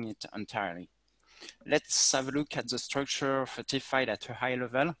downloading it entirely. Let's have a look at the structure of a TIFF file at a high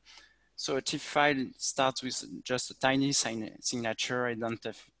level. So a TIFF file starts with just a tiny signature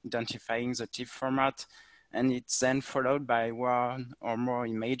identifying the TIFF format, and it's then followed by one or more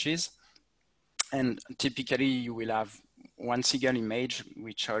images. And typically you will have one single image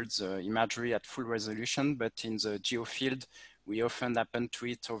which holds the imagery at full resolution, but in the geo field, we often happen to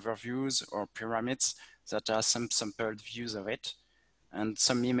it overviews or pyramids that are some sampled views of it. And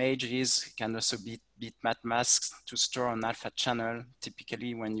some images can also be bitmap masks to store on alpha channel,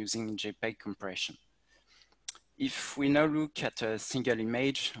 typically when using JPEG compression. If we now look at a single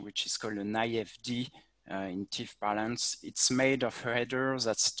image, which is called an IFD in TIFF parlance, it's made of headers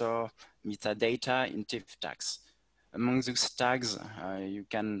that store metadata in TIFF tags. Among those tags, you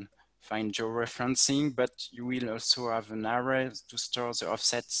can find georeferencing, but you will also have an array to store the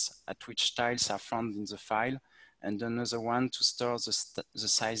offsets at which tiles are found in the file, and another one to store the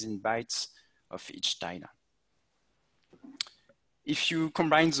size in bytes of each tile. If you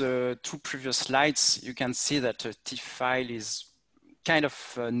combine the two previous slides, you can see that a TIFF file is kind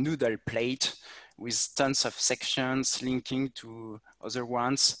of a noodle plate with tons of sections linking to other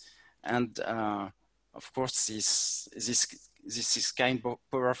ones. And of course, this is kind of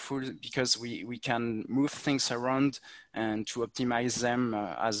powerful because we can move things around and to optimize them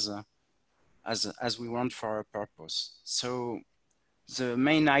as we want for a purpose. So the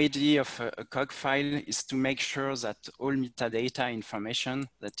main idea of a COG file is to make sure that all metadata information,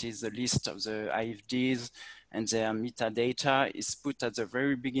 that is the list of the IFDs and their metadata, is put at the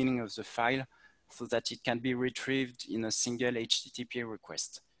very beginning of the file so that it can be retrieved in a single HTTP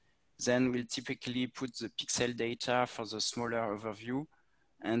request. Then we'll typically put the pixel data for the smaller overview,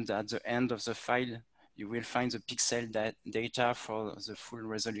 and at the end of the file, you will find the pixel data for the full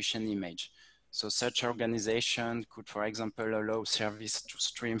resolution image. So such organization could, for example, allow service to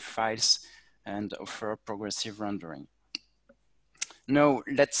stream files and offer progressive rendering. Now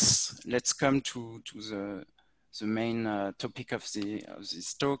let's come to the main topic of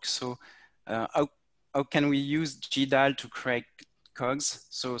this talk. So how can we use GDAL to create COGs?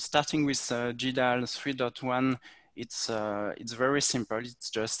 So starting with GDAL 3.1, it's very simple. It's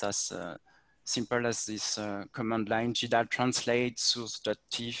just as simple as this command line: GDAL translate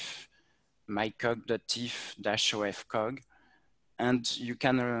source.tiff mycog.tiff-ofcog, and you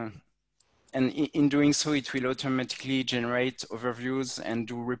can and in doing so, it will automatically generate overviews and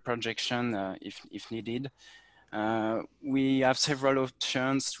do reprojection if needed. We have several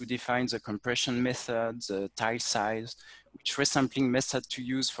options to define the compression method, the tile size, which resampling method to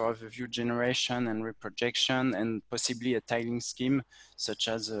use for overview generation and reprojection, and possibly a tiling scheme, such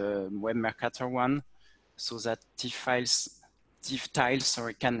as a Web Mercator one, so that TIFF tiles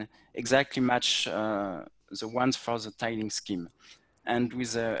can exactly match the ones for the tiling scheme. And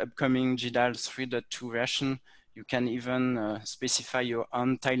with the upcoming GDAL 3.2 version, you can even specify your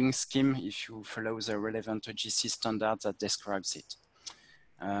own tiling scheme if you follow the relevant OGC standard that describes it.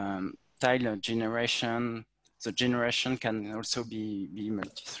 Tile generation, the generation can also be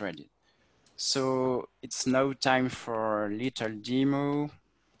multi-threaded. So it's now time for a little demo.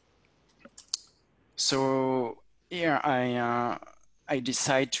 So here I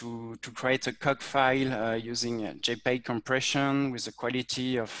decide to create a COG file using a JPEG compression with a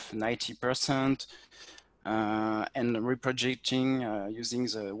quality of 90%. And reprojecting using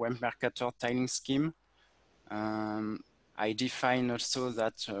the Web Mercator tiling scheme. I I define also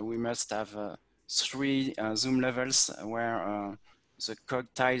that we must have 3 zoom levels where the COG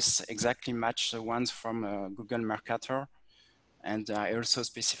tiles exactly match the ones from Google Mercator. And I also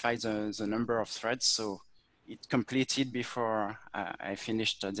specify the number of threads. So it completed before I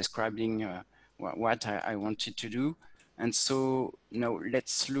finished describing what I wanted to do. And so now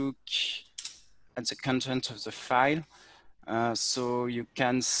let's look at the content of the file. So you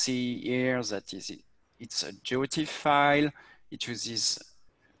can see here that it's a geotiff file. It uses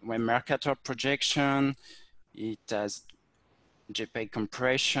Mercator projection. It has JPEG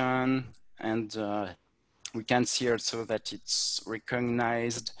compression, and we can see also that it's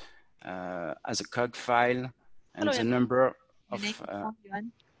recognized as a COG file, and Hello, the number of... Fang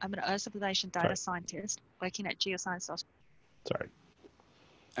Yuan. I'm an Earth observation data scientist working at Geoscience. Sorry.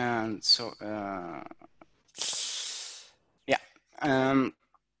 And so, yeah.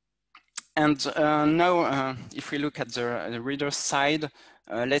 Now, if we look at the reader side,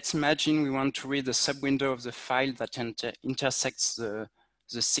 let's imagine we want to read the sub-window of the file that intersects the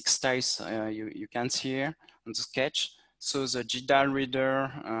 6 tiles you can see here on the sketch. So the GDAL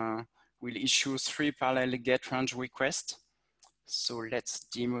reader will issue 3 parallel get range requests. So let's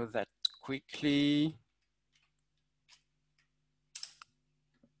demo that quickly.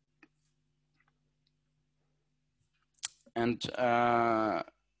 And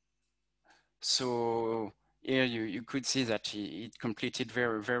so here you could see that it completed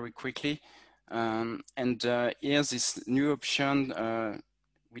very, very quickly. And here's this new option,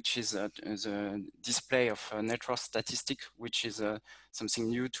 which is the display of network statistics, which is something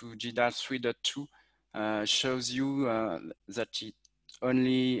new to GDAL 3.2, shows you that it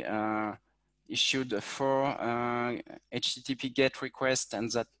only issued 4 HTTP GET requests,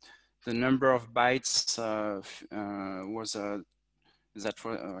 and that the number of bytes that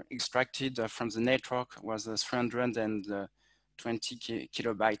were extracted from the network was 320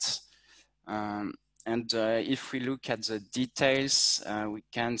 kilobytes. And if we look at the details, we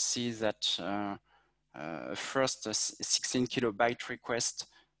can see that first 16 kilobyte request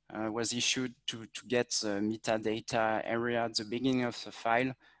was issued to get the metadata area at the beginning of the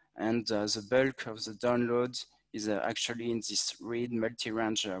file, and the bulk of the download is actually in this read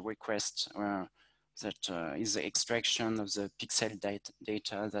multi-range request that is the extraction of the pixel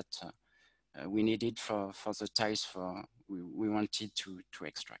data that we needed for the tiles we wanted to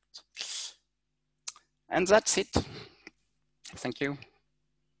extract. And that's it. Thank you.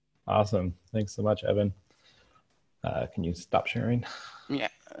 Awesome. Thanks so much, Evan. Can you stop sharing? Yeah,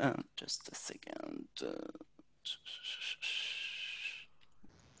 just a second.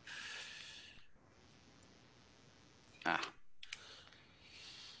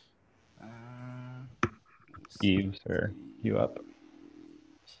 Yves, are you up?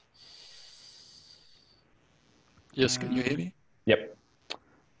 Yes, can you hear me? Yep.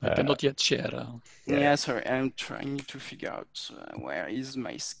 I cannot yet share. Yeah, sorry, I'm trying to figure out where is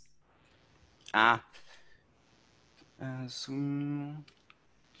my... Zoom.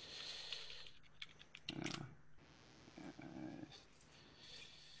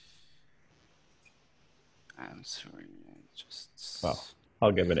 I'm sorry, just... Well,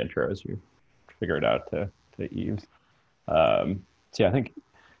 I'll give an intro as you figure it out to Yves. So yeah, I think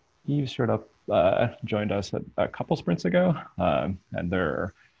Yves showed up, joined us a couple sprints ago, and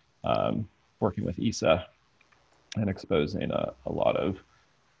they're working with ESA and exposing a lot of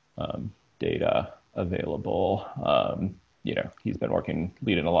data available. You know, he's been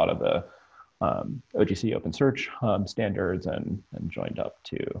leading a lot of the OGC open search standards, and joined up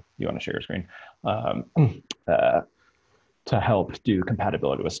to, you want to share your screen, to help do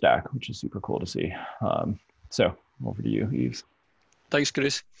compatibility with STAC, which is super cool to see. So over to you, Yves. Thanks,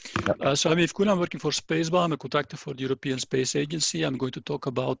 Chris. Yep. So I'm Yves Coene. I'm working for Spaceba. I'm a contractor for the European Space Agency. I'm going to talk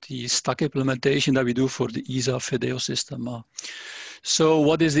about the STAC implementation that we do for the ESA FedEO system. So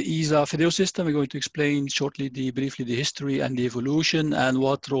what is the ESA FedEO system? We're going to explain shortly, briefly the history and the evolution, and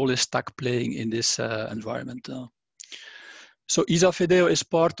what role is STAC playing in this environment. So ESA FedEO is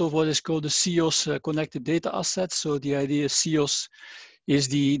part of what is called the COGs connected data assets. So the idea is COGs is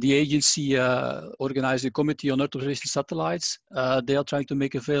the agency organized the Committee on Earth Observation Satellites. They are trying to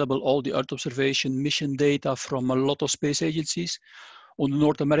make available all the Earth observation mission data from a lot of space agencies. On the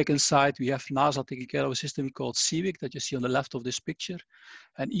North American side, we have NASA taking care of a system called CWIC that you see on the left of this picture.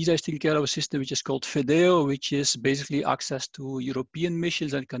 And ESA is taking care of a system which is called FedEO, which is basically access to European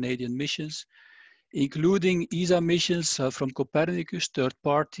missions and Canadian missions, including ESA missions from Copernicus, third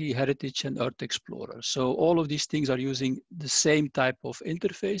party, Heritage, and Earth Explorer. So all of these things are using the same type of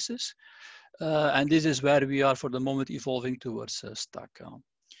interfaces. And this is where we are for the moment evolving towards STAC.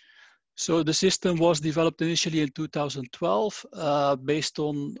 So the system was developed initially in 2012 based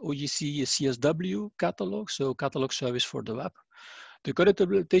on OGC CSW catalog, so catalog service for the web. The current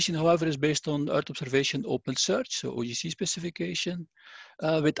implementation, however, is based on Earth observation open search, so OGC specification,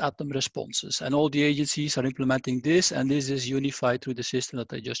 with Atom responses. And all the agencies are implementing this, and this is unified through the system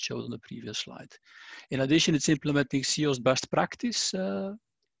that I just showed on the previous slide. In addition, it's implementing CO's best practice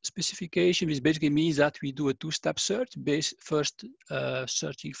specification, which basically means that we do a two-step search, first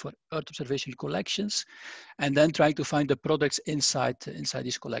searching for Earth observation collections, and then trying to find the products inside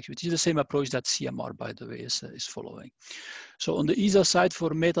this collection, which is the same approach that CMR, by the way, is following. So on the ESA side,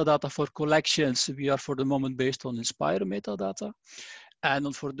 for metadata for collections, we are for the moment based on Inspire metadata.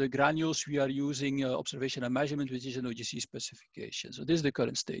 And for the granules, we are using observation and measurement, which is an OGC specification. So this is the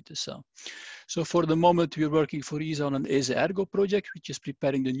current status. So for the moment, we're working for ESA on an ESA Ergo project, which is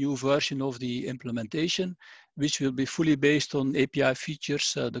preparing the new version of the implementation, which will be fully based on API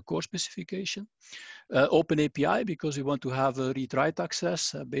features, the core specification. Open API, because we want to have a read-write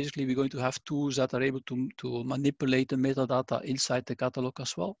access. Basically, we're going to have tools that are able to manipulate the metadata inside the catalog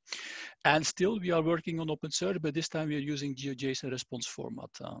as well. And still, we are working on open search, but this time we are using GeoJSON response format.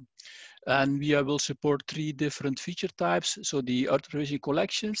 And we will support 3 different feature types. So the Earth observation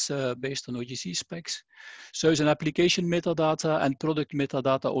collections based on OGC specs. So it's an application metadata and product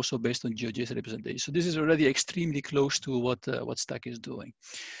metadata also based on GeoJSON representation. So this is already extremely close to what STAC is doing.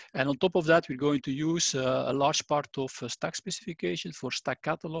 And on top of that, we're going to use a large part of STAC specification for STAC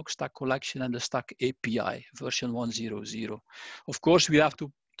catalog, STAC collection, and the STAC API version 1.0.0. Of course, we have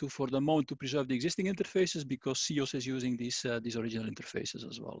to for the moment to preserve the existing interfaces because COS is using these original interfaces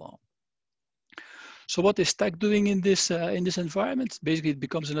as well. So what is STAC doing in this environment? Basically, it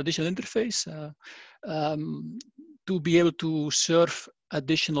becomes an additional interface to be able to serve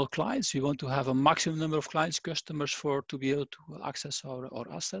additional clients. We want to have a maximum number of clients, customers to be able to access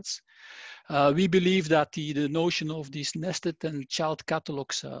our assets. We believe that the notion of these nested and child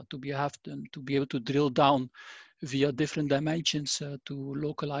catalogs to be able to drill down via different dimensions to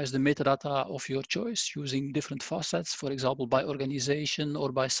localize the metadata of your choice using different facets, for example, by organization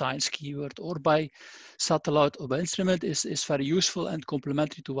or by science keyword or by satellite or by instrument is very useful and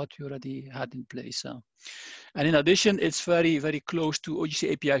complementary to what we already had in place. And in addition, it's very, very close to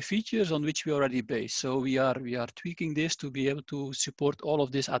OGC API features on which we already based. So we are tweaking this to be able to support all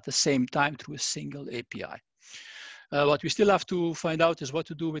of this at the same time through a single API. What we still have to find out is what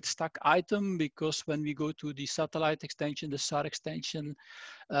to do with STAC item, because when we go to the satellite extension, the Zarr extension,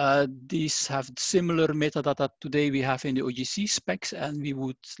 these have similar metadata today we have in the OGC specs, and we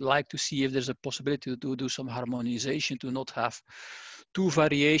would like to see if there's a possibility to do some harmonization to not have 2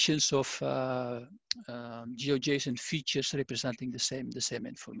 variations of GeoJSON features representing the same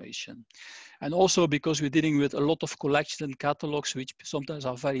information. And also because we're dealing with a lot of collections and catalogs, which sometimes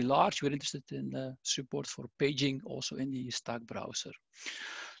are very large, we're interested in support for paging also in the STAC browser.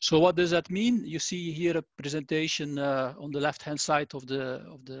 So what does that mean? You see here a presentation on the left-hand side of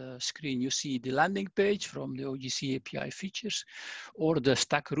the screen. You see the landing page from the OGC API features or the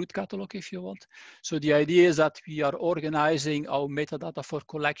STAC root catalog if you want. So the idea is that we are organizing our metadata for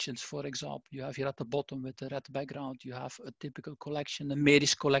collections. For example, you have here at the bottom with the red background, you have a typical collection, a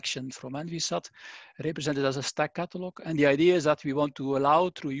Meris collection from Envisat, represented as a STAC catalog. And the idea is that we want to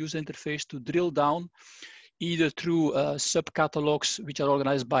allow through user interface to drill down either through subcatalogs which are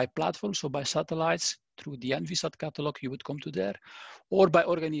organized by platforms, so by satellites, through the Envisat catalog, you would come to there, or by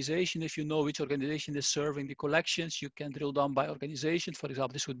organization. If you know which organization is serving the collections, you can drill down by organization. For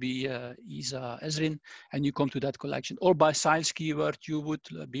example, this would be ESA Esrin, and you come to that collection. Or by science keyword, you would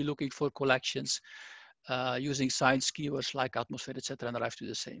be looking for collections using science keywords like atmosphere, etc., and arrive to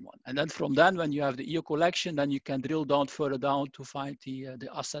the same one. And then from then, when you have the EO collection, then you can drill down further down to find the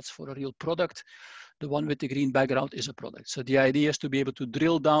assets for a real product. The one with the green background is a product. So the idea is to be able to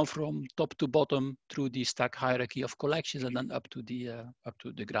drill down from top to bottom through the STAC hierarchy of collections and then up to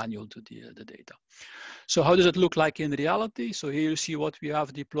the granule to the data. So how does it look like in reality? So here you see what we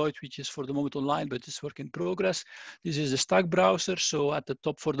have deployed, which is for the moment online, but it's work in progress. This is the STAC browser. So at the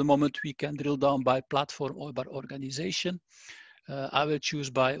top for the moment, we can drill down by platform or by organization. I will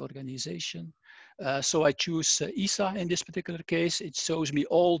choose by organization. So I choose ESA in this particular case. It shows me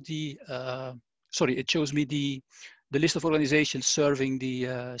all the it shows me the list of organizations serving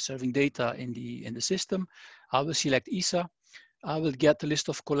data in the system. I will select ESA. I will get the list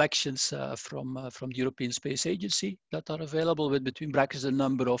of collections from the European Space Agency that are available, with between brackets the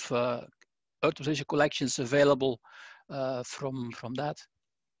number of Earth observation collections available from that.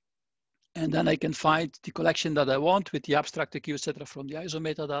 And then I can find the collection that I want with the abstract, the key, etc. from the ISO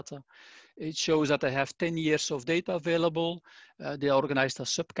metadata. It shows that I have 10 years of data available. They are organized as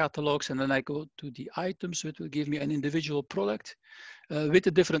subcatalogs, and then I go to the items, which will give me an individual product with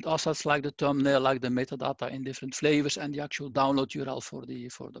the different assets like the thumbnail, like the metadata in different flavors, and the actual download URL for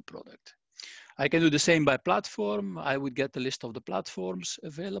the product. I can do the same by platform. I would get the list of the platforms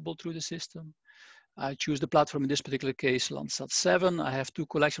available through the system. I choose the platform, in this particular case, Landsat 7. I have two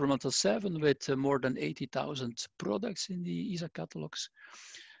collections from Landsat 7 with more than 80,000 products in the ESA catalogs.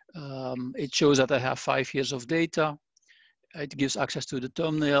 It shows that I have 5 years of data. It gives access to the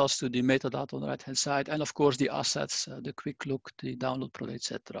thumbnails, to the metadata on the right-hand side, and of course the assets, the quick look, the download product,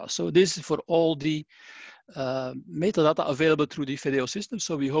 etc. So this is for all the metadata available through the FedEO system.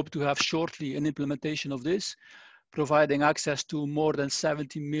 So we hope to have shortly an implementation of this, providing access to more than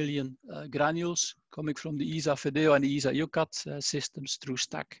 70 million granules coming from the ESA FedEO and the ESA UCAT systems through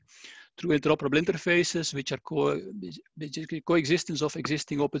STAC, through interoperable interfaces, which are basically coexistence of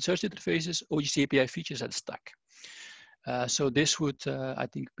existing open search interfaces, OGC API features, and STAC. So this would, I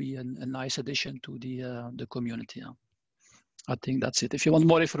think, be a nice addition to the community. I think that's it. If you want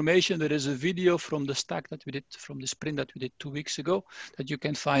more information, there is a video from the STAC that we did, from the sprint that we did 2 weeks ago, that you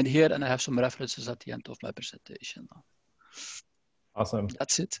can find here, and I have some references at the end of my presentation. Awesome.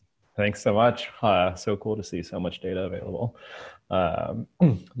 That's it. Thanks so much. So cool to see so much data available.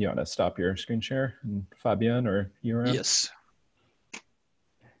 You want to stop your screen share, and Fabian, or you around? Yes.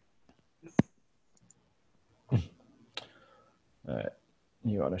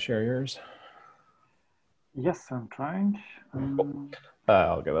 You want to share yours? Yes, I'm trying. Cool.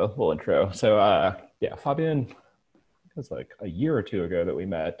 I'll give a little intro. So yeah, Fabian, it was like a year or two ago that we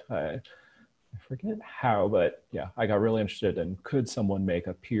met. I forget how, but yeah, I got really interested in, could someone make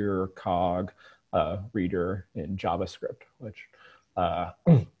a pure COG reader in JavaScript, which,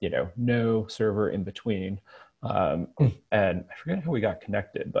 you know, no server in between. And I forget how we got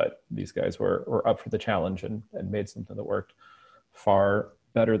connected, but these guys were up for the challenge and made something that worked far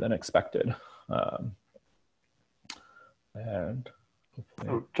better than expected. And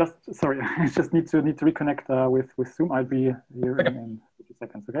oh, just sorry, I just need to reconnect with Zoom. I'll be here in 50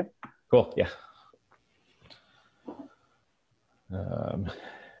 seconds. Okay. Cool. Yeah.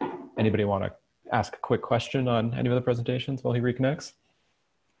 Anybody want to ask a quick question on any of the presentations while he reconnects?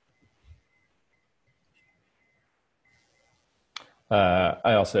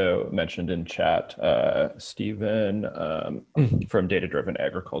 I also mentioned in chat, Stephen from Data Driven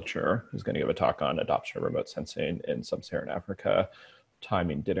Agriculture is going to give a talk on adoption of remote sensing in sub-Saharan Africa.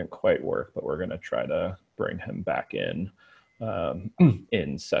 Timing didn't quite work, but we're going to try to bring him back in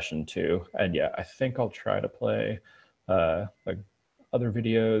session 2. And yeah, I think I'll try to play like other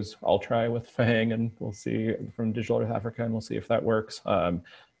videos. I'll try with Fang, and we'll see, from Digital Earth Africa, and we'll see if that works.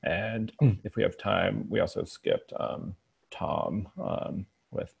 And if we have time, we also skipped Tom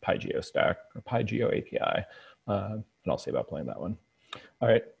with PyGeoStack or PyGeo API, and I'll see about playing that one. All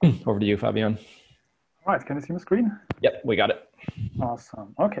right, over to you, Fabian. All right, can you see my screen? Yep, we got it.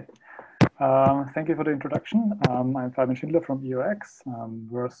 Awesome. Okay. Thank you for the introduction. I'm Fabian Schindler from EOX.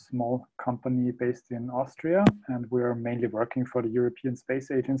 We're a small company based in Austria, and we're mainly working for the European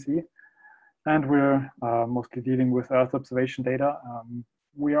Space Agency. And we're mostly dealing with Earth observation data.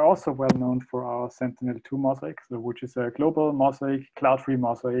 We are also well known for our Sentinel-2 mosaic, which is a global mosaic, cloud-free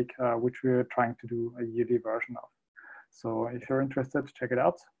mosaic, which we're trying to do a yearly version of. So if you're interested, check it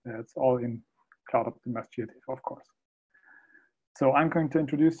out. It's all in cloud-optimized geotiff, of course. So I'm going to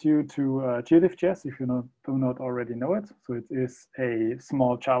introduce you to geotiff.js if you do not already know it. So it is a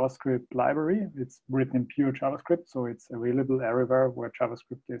small JavaScript library. It's written in pure JavaScript, so it's available everywhere where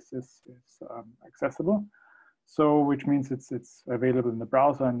JavaScript is accessible. So which means it's available in the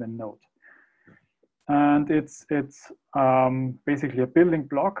browser and in Node. And it's basically a building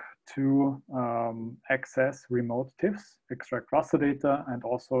block to access remote TIFFs, extract raster data, and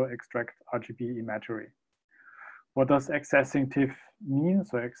also extract RGB imagery. What does accessing TIFF mean?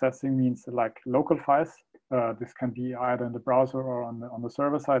 So accessing means like local files. This can be either in the browser or on the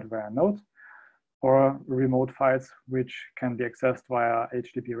server side via Node, or remote files, which can be accessed via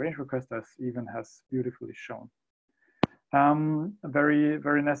HTTP range request, as Yves has beautifully shown. Very,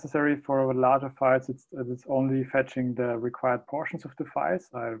 very necessary for larger files. It's only fetching the required portions of the files.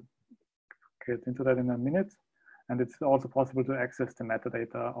 I'll get into that in a minute. And it's also possible to access the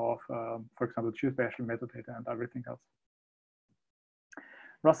metadata of, for example, geospatial metadata and everything else.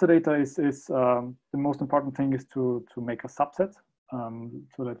 Raster data is the most important thing is to make a subset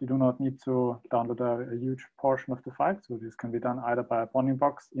so that you do not need to download a huge portion of the file. So this can be done either by a bounding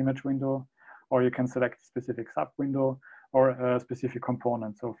box image window, or you can select a specific sub window, or a specific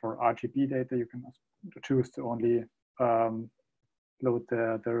component. So for RGB data, you can choose to only load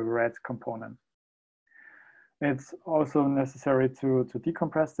the red component. It's also necessary to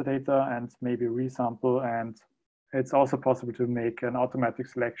decompress the data and maybe resample, and it's also possible to make an automatic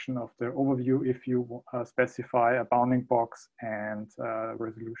selection of the overview if you specify a bounding box and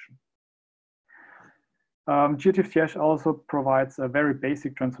resolution. Geotiff.js also provides a very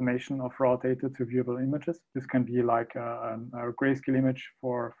basic transformation of raw data to viewable images. This can be like a grayscale image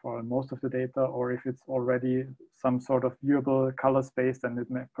for most of the data, or if it's already some sort of viewable color space, then it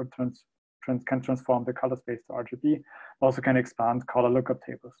can transform the color space to RGB. Also can expand color lookup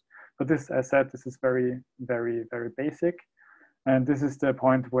tables. But this, as said, this is very, very, very basic. And this is the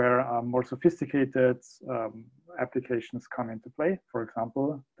point where more sophisticated applications come into play. For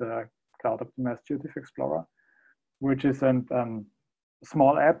example, the cloud-optimized Geotiff.Explorer, which is a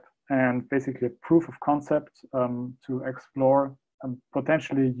small app and basically a proof of concept to explore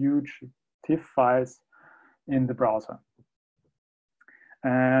potentially huge TIFF files in the browser.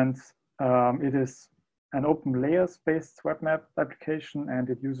 And it is an open layers-based web map application, and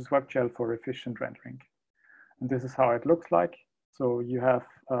it uses WebGL for efficient rendering. And this is how it looks like. So you have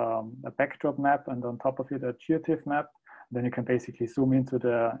a backdrop map, and on top of it, a GeoTIFF map. Then you can basically zoom into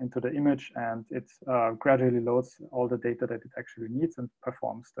the image, and it gradually loads all the data that it actually needs and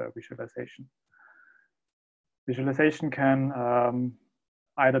performs the visualization. Visualization can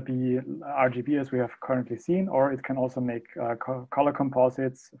either be RGB as we have currently seen, or it can also make color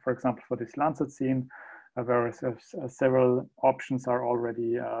composites. For example, for this Lancet scene, where several options are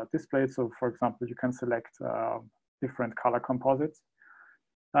already displayed. So for example, you can select different color composites.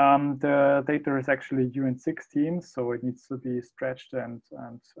 The data is actually UN16, so it needs to be stretched and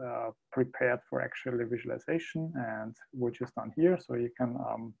prepared for actual visualization, and which is done here. So you can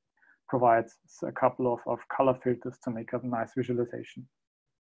provide a couple of color filters to make a nice visualization.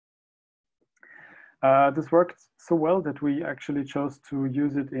 This worked so well that we actually chose to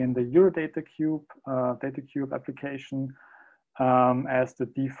use it in the Eurodata Cube application as the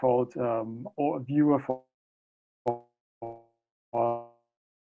default viewer for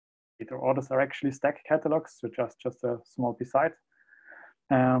orders are actually STAC catalogs, so just a small beside.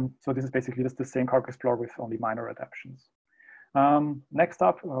 So this is basically just the same COG-Explorer with only minor adaptations. Next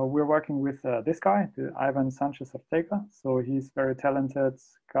up, we're working with this guy, Ivan Sanchez Ortega. So he's a very talented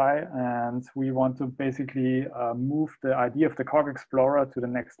guy, and we want to basically move the idea of the COG-Explorer to the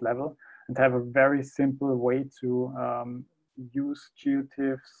next level and have a very simple way to use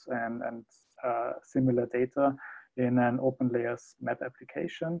geotiffs and similar data in an open layers map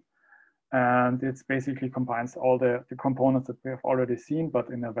application. And it basically combines all the components that we have already seen, but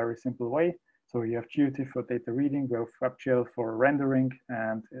in a very simple way. So you have geotiff for data reading, we have WebGL for rendering,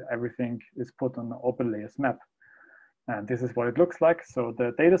 and everything is put on an open layers map. And this is what it looks like. So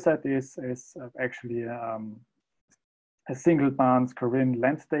the data set is actually a single band Coene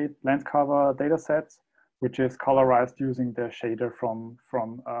land cover data set, which is colorized using the shader from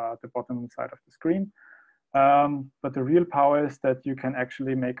the bottom side of the screen. But the real power is that you can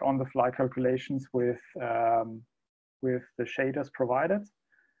actually make on-the-fly calculations with the shaders provided.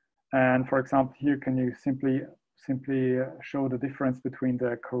 And for example, here can you simply show the difference between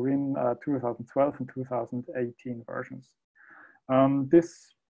the Coene 2012 and 2018 versions.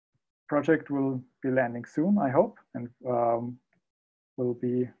 This project will be landing soon, I hope, and will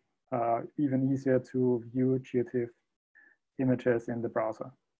be even easier to view geotiff images in the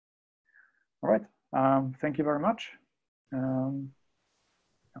browser. All right. Thank you very much.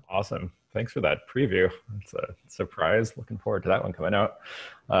 Awesome. Thanks for that preview. It's a surprise. Looking forward to that one coming out.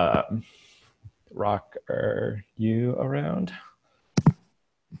 Rock, are you around?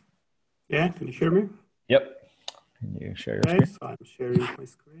 Yeah, can you hear me? Yep. Can you share your screen? So I'm sharing my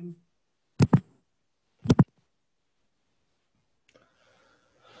screen.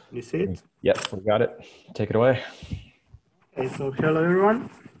 Can you see it? Yes, we got it. Take it away. Okay, so hello everyone.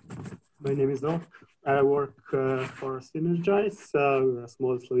 My name is Noah. I work for Synergize, we're a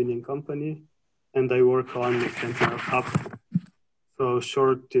small Slovenian company, and I work on the Sentinel Hub. So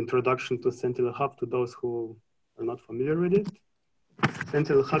short introduction to Sentinel Hub to those who are not familiar with it.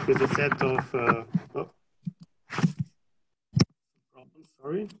 Sentinel Hub is a set of,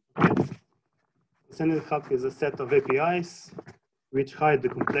 Sentinel Hub is a set of APIs which hide the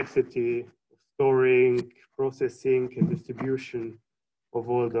complexity of storing, processing, and distribution of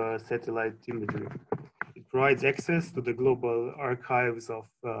all the satellite imagery. It provides access to the global archives of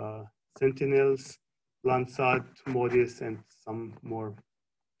Sentinels, Landsat, MODIS, and some more.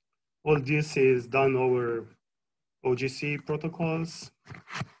 All this is done over OGC protocols,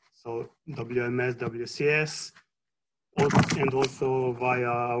 so WMS, WCS, and also via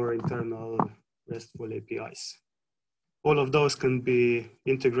our internal RESTful APIs. All of those can be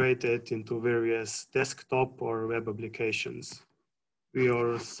integrated into various desktop or web applications. We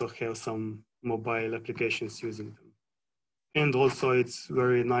also have some mobile applications using them. And also it's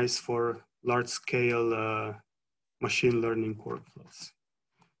very nice for large-scale machine learning workflows.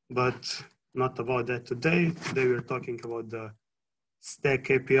 But not about that today. Today we're talking about the STAC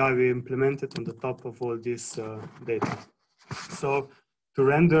API we implemented on the top of all this data. So to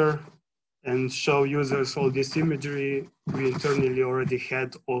render and show users all this imagery, we internally already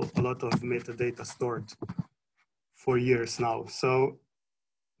had a lot of metadata stored for years now. So,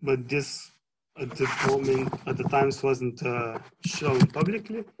 but this at the times wasn't shown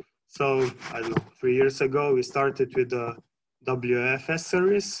publicly. So I don't know, 3 years ago, we started with the WFS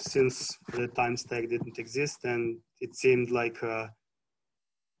service since the time STAC didn't exist, and it seemed like a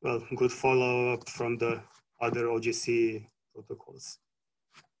good follow-up from the other OGC protocols.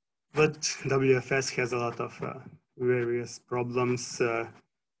 But WFS has a lot of various problems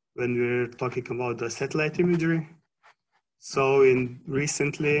when we're talking about the satellite imagery. So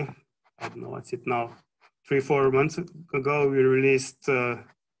recently, I don't know what's it now, 3-4 months ago, we released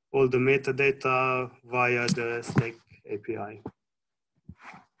all the metadata via the STAC API.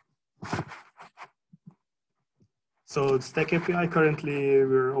 So the STAC API currently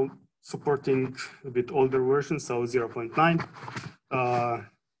we're supporting a bit older version, so 0.9.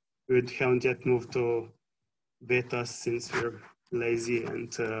 We haven't yet moved to beta since we're lazy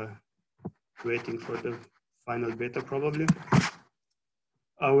and waiting for the final beta probably.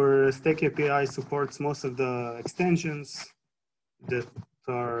 Our STAC API supports most of the extensions that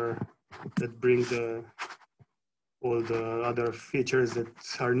bring all the other features that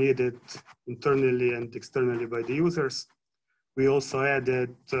are needed internally and externally by the users. We also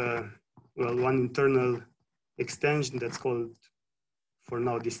added one internal extension that's called, for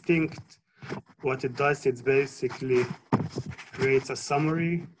now, Distinct. What it does, it basically creates a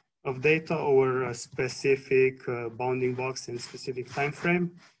summary of data over a specific bounding box and specific time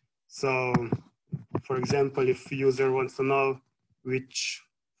frame. So, for example, if a user wants to know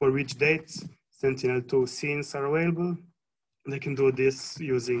for which dates Sentinel-2 scenes are available, they can do this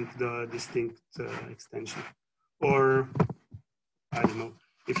using the Distinct extension. Or, I don't know,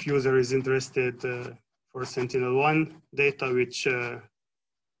 if user is interested for Sentinel-1 data, which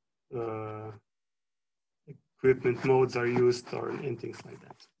equipment modes are used and things like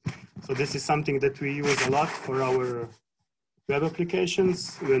that. So this is something that we use a lot for our web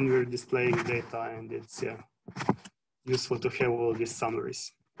applications when we're displaying data, and it's useful to have all these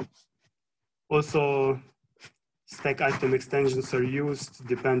summaries. Also, STAC item extensions are used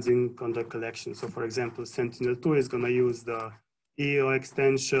depending on the collection. So for example, Sentinel-2 is gonna use the EO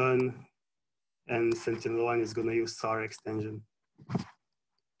extension, and Sentinel-1 is gonna use Zarr extension.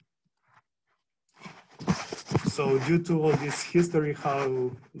 So due to all this history,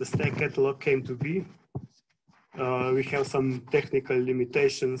 how the STAC catalog came to be, we have some technical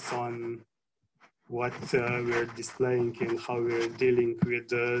limitations on what we're displaying and how we're dealing with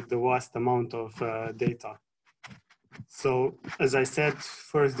the vast amount of data. So as I said,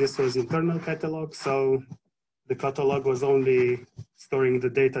 first this was internal catalog. So the catalog was only storing the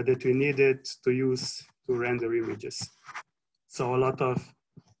data that we needed to use to render images. So a lot of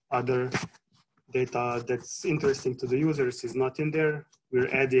other data that's interesting to the users is not in there.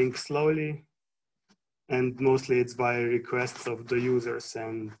 We're adding slowly, and mostly it's by requests of the users,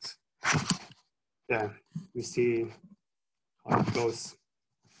 and yeah, we see how it goes.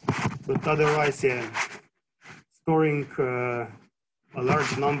 But otherwise, yeah, storing a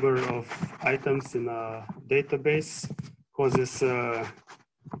large number of items in a database causes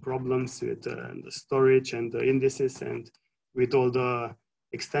problems with the storage and the indices, and with all the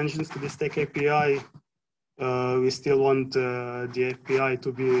extensions to the STAC API, we still want the API to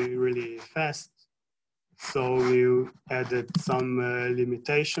be really fast. So we added some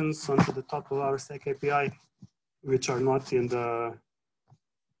limitations onto the top of our STAC API, which are not in the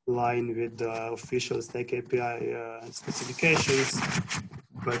line with the official STAC API specifications.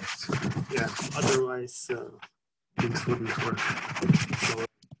 But yeah, otherwise things wouldn't work. So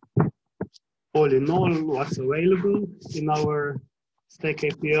all in all, what's available in our STAC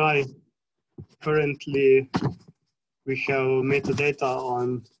API, currently we have metadata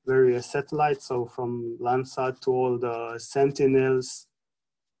on various satellites, so from Landsat to all the Sentinels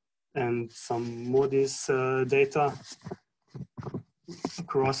and some MODIS data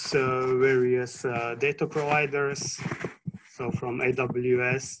across various data providers, so from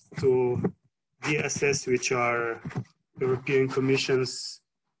AWS to DSS, which are European Commission's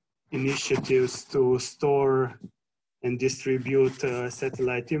initiatives to store and distribute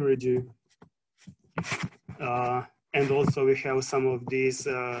satellite imagery. And also we have some of these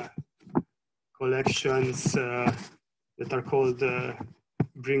collections that are called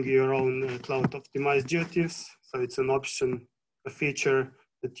bring your own cloud optimized geotiffs. So it's an option, a feature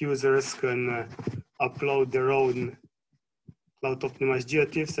that users can upload their own cloud optimized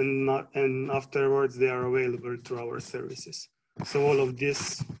geotiffs, and afterwards they are available through our services. So all of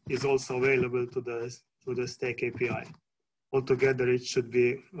this is also available to the STAC API. Altogether, it should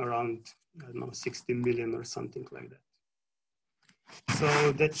be around, I don't know, 16 million or something like that.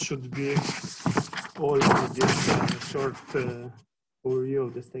 So that should be all of this short overview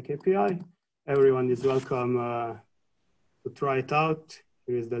of the STAC API. Everyone is welcome to try it out.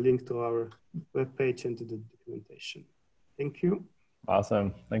 Here is the link to our webpage and to the documentation. Thank you.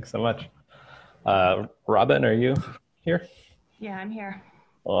 Awesome. Thanks so much. Robin, are you here? Yeah, I'm here.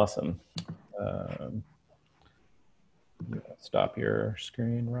 Awesome. Stop your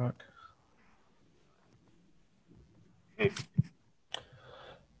screen, Rock. Okay.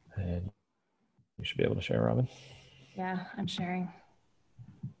 And you should be able to share, Robin. Yeah, I'm sharing.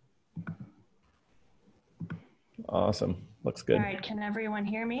 Awesome. Looks good. All right, can everyone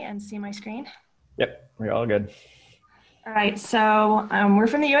hear me and see my screen? Yep, we're all good. All right, so we're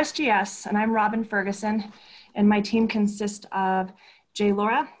from the USGS, and I'm Robin Fergason, and my team consists of Jay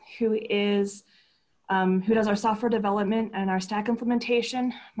Laura, who does our software development and our STAC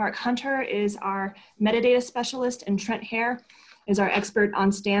implementation. Mark Hunter is our metadata specialist, and Trent Hare is our expert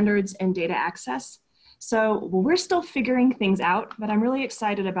on standards and data access. So we're still figuring things out, but I'm really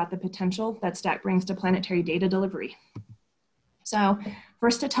excited about the potential that STAC brings to planetary data delivery. So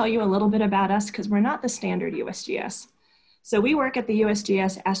first, to tell you a little bit about us, because we're not the standard USGS. So we work at the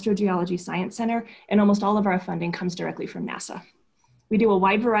USGS Astrogeology Science Center, and almost all of our funding comes directly from NASA. We do a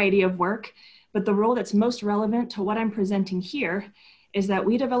wide variety of work, but the role that's most relevant to what I'm presenting here is that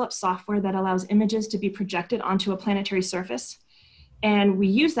we develop software that allows images to be projected onto a planetary surface. And we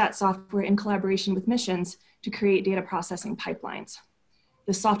use that software in collaboration with missions to create data processing pipelines.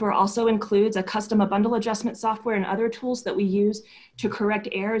 The software also includes a custom bundle adjustment software and other tools that we use to correct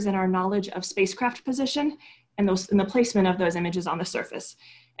errors in our knowledge of spacecraft position and the placement of those images on the surface.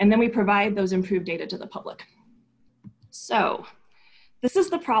 And then we provide those improved data to the public. So this is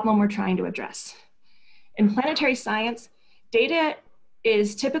the problem we're trying to address. In planetary science, data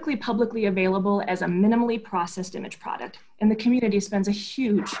is typically publicly available as a minimally processed image product, and the community spends a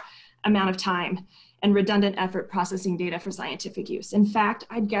huge amount of time and redundant effort processing data for scientific use. In fact,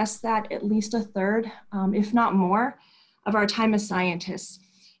 I'd guess that at least a third, if not more, of our time as scientists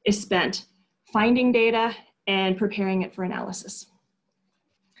is spent finding data and preparing it for analysis.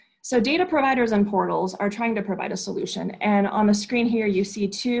 So data providers and portals are trying to provide a solution. And on the screen here, you see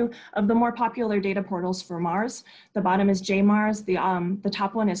two of the more popular data portals for Mars. The bottom is JMars. The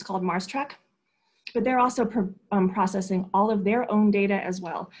top one is called MarsTrack. But they're also processing all of their own data as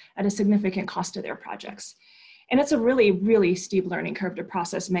well at a significant cost to their projects. And it's a really, really steep learning curve to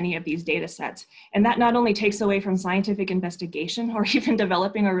process many of these data sets. And that not only takes away from scientific investigation or even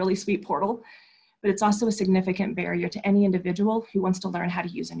developing a really sweet portal, but it's also a significant barrier to any individual who wants to learn how to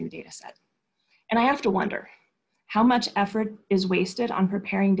use a new data set. And I have to wonder, how much effort is wasted on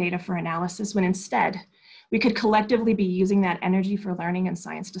preparing data for analysis when instead we could collectively be using that energy for learning and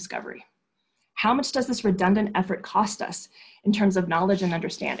science discovery? How much does this redundant effort cost us in terms of knowledge and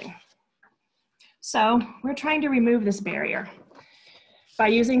understanding? So we're trying to remove this barrier by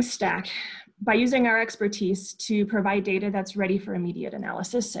using STAC, by using our expertise to provide data that's ready for immediate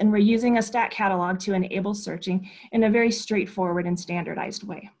analysis. And we're using a STAC catalog to enable searching in a very straightforward and standardized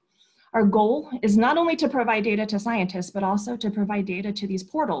way. Our goal is not only to provide data to scientists, but also to provide data to these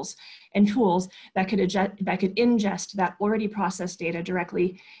portals and tools that could ingest that already processed data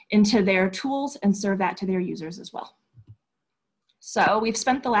directly into their tools and serve that to their users as well. So we've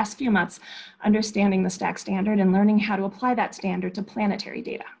spent the last few months understanding the STAC standard and learning how to apply that standard to planetary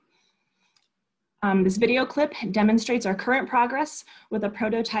data. This video clip demonstrates our current progress with a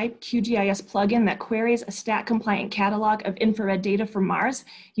prototype QGIS plugin that queries a STAC-compliant catalog of infrared data from Mars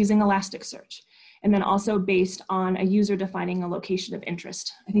using Elasticsearch, and then also based on a user defining a location of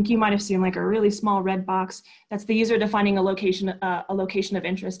interest. I think you might have seen like a really small red box. That's the user defining a location of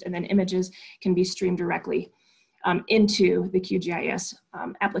interest, and then images can be streamed directly into the QGIS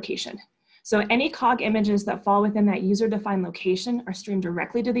application. So any COG images that fall within that user-defined location are streamed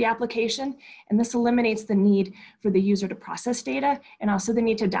directly to the application, and this eliminates the need for the user to process data and also the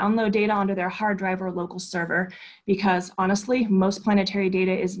need to download data onto their hard drive or local server, because honestly, most planetary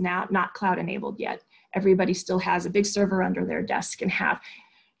data is now not cloud-enabled yet. Everybody still has a big server under their desk and have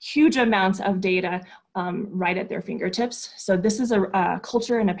huge amounts of data right at their fingertips. So this is a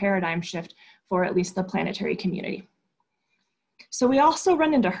culture and a paradigm shift for at least the Planetary community. So we also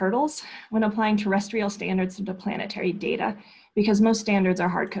run into hurdles when applying terrestrial standards to Planetary data, because most standards are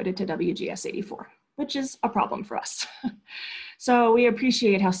hard-coded to WGS84, which is a problem for us. So we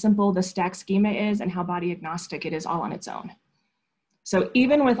appreciate how simple the STAC schema is and how body agnostic it is all on its own. So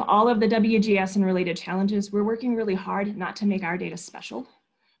even with all of the WGS and related challenges, we're working really hard not to make our data special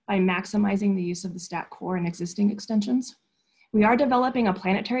by maximizing the use of the STAC core and existing extensions. We are developing a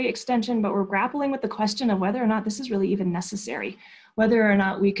Planetary extension, but we're grappling with the question of whether or not this is really even necessary, whether or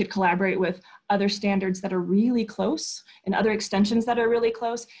not we could collaborate with other standards that are really close and other extensions that are really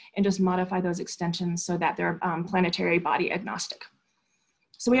close and just modify those extensions so that they're Planetary body agnostic.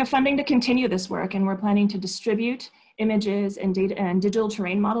 So we have funding to continue this work, and we're planning to distribute images and data and digital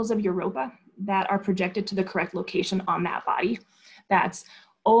terrain models of Europa that are projected to the correct location on that body. That's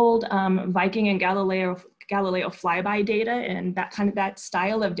old Viking and Galileo flyby data, and that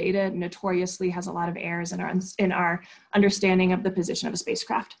style of data notoriously has a lot of errors in our understanding of the position of a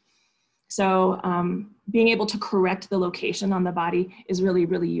spacecraft. So being able to correct the location on the body is really,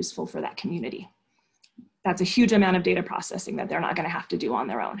 really useful for that community. That's a huge amount of data processing that they're not going to have to do on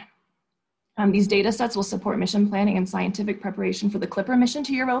their own. These data sets will support mission planning and scientific preparation for the Clipper mission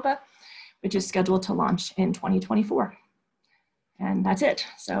to Europa, which is scheduled to launch in 2024. And that's it.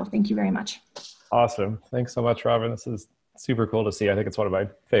 So thank you very much. Awesome. Thanks so much, Robin. This is super cool to see. I think it's one of my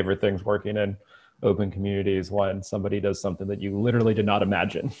favorite things working in open communities, when somebody does something that you literally did not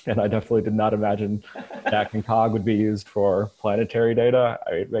imagine. And I definitely did not imagine STAC and COG would be used for Planetary data.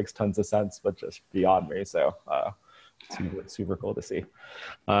 It makes tons of sense, but just beyond me. So super cool to see.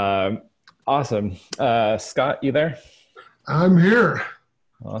 Awesome. Scott, you there? I'm here.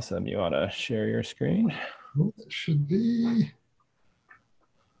 Awesome. You want to share your screen? It should be.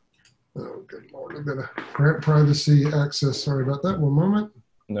 Oh, good Lord. I've got to grant privacy access. Sorry about that. One moment.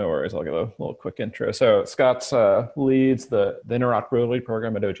 No worries. I'll give a little quick intro. So Scott leads the interoperability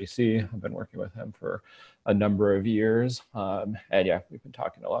program at OGC. I've been working with him for a number of years. And yeah, we've been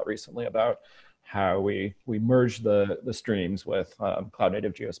talking a lot recently about how we merge the streams with Cloud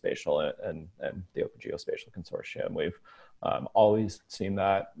Native Geospatial and the Open Geospatial Consortium. We've always seen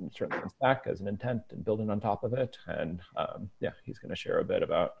that, certainly in STAC, as an intent and building on top of it. And yeah, he's going to share a bit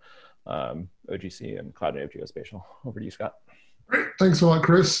about OGC and Cloud Native Geospatial. Over to you, Scott. Great. Thanks a lot,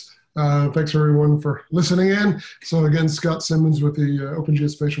 Chris. Thanks everyone for listening in. So again, Scott Simmons with the Open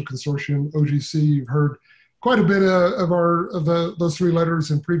Geospatial Consortium, OGC. You've heard quite a bit of those three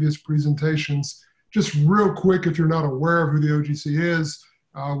letters in previous presentations. Just real quick, if you're not aware of who the OGC is,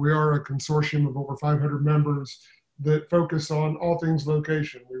 we are a consortium of over 500 members that focus on all things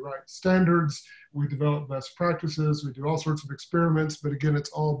location. We write standards, we develop best practices, we do all sorts of experiments, but again, it's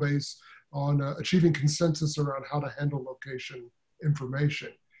all based on achieving consensus around how to handle location information.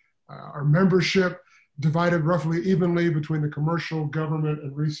 Our membership divided roughly evenly between the commercial, government,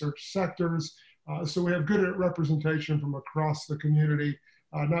 and research sectors. So we have good representation from across the community,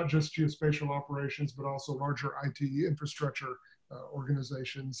 not just geospatial operations, but also larger IT infrastructure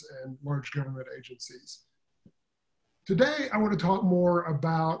organizations and large government agencies. Today, I want to talk more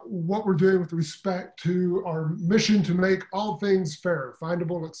about what we're doing with respect to our mission to make all things fair,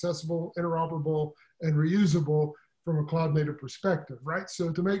 findable, accessible, interoperable, and reusable from a cloud native perspective, right?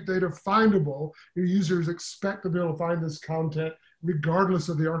 So to make data findable, your users expect to be able to find this content regardless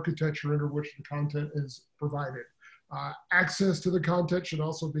of the architecture under which the content is provided. Access to the content should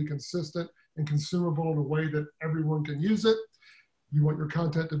also be consistent and consumable in a way that everyone can use it. You want your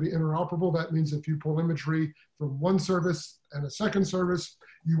content to be interoperable. That means if you pull imagery from one service and a second service,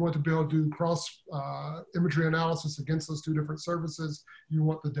 you want to be able to do cross imagery analysis against those two different services. You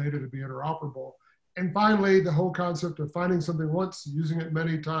want the data to be interoperable. And finally, the whole concept of finding something once, using it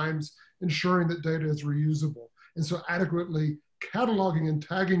many times, ensuring that data is reusable. And so adequately cataloging and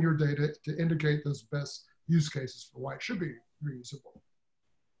tagging your data to indicate those best use cases for why it should be reusable.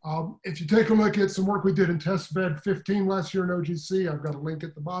 If you take a look at some work we did in testbed 15 last year in OGC, I've got a link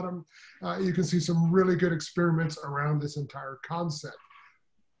at the bottom. You can see some really good experiments around this entire concept.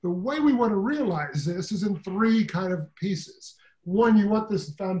 The way we want to realize this is in three kind of pieces. One, you want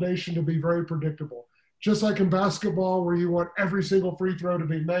this foundation to be very predictable. Just like in basketball, where you want every single free throw to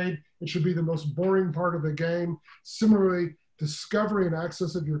be made, it should be the most boring part of the game. Similarly, discovery and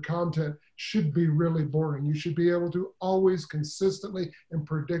access of your content should be really boring. You should be able to always consistently and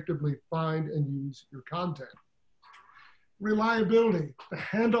predictably find and use your content. Reliability, the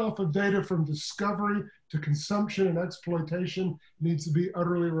handoff of data from discovery to consumption and exploitation needs to be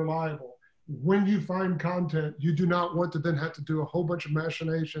utterly reliable. when you find content, you do not want to then have to do a whole bunch of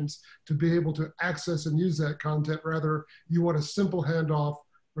machinations to be able to access and use that content. Rather, you want a simple handoff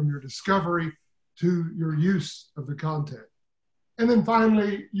from your discovery to your use of the content. And then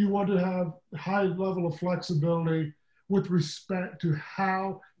finally, you want to have a high level of flexibility with respect to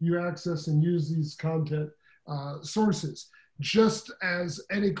how you access and use these content sources. Just as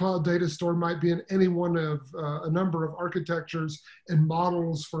any cloud data store might be in any one of a number of architectures and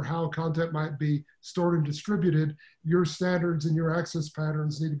models for how content might be stored and distributed, your standards and your access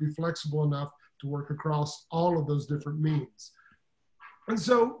patterns need to be flexible enough to work across all of those different means. And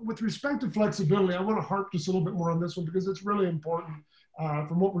so with respect to flexibility, I want to harp just a little bit more on this one because it's really important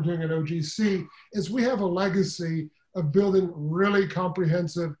from what we're doing at OGC, is we have a legacy of building really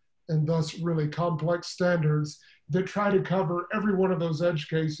comprehensive and thus really complex standards that try to cover every one of those edge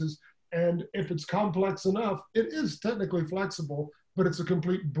cases. And if it's complex enough, it is technically flexible, but it's a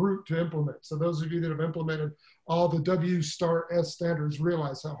complete brute to implement. So those of you that have implemented all the W*S standards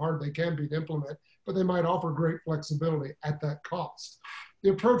realize how hard they can be to implement, but they might offer great flexibility at that cost.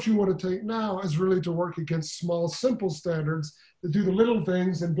 The approach you want to take now is really to work against small, simple standards that do the little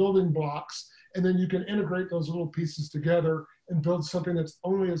things and building blocks, and then you can integrate those little pieces together and build something that's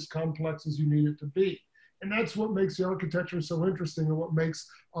only as complex as you need it to be. And that's what makes the architecture so interesting and what makes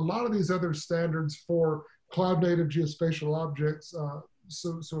a lot of these other standards for cloud-native geospatial objects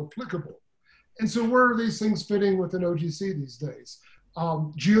so applicable. And so where are these things fitting within OGC these days?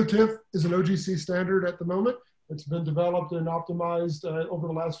 Geotiff is an OGC standard at the moment. It's been developed and optimized over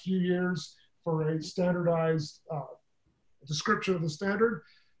the last few years for a standardized description of the standard.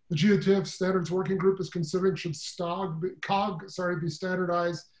 The Geotiff Standards Working Group is considering should COG be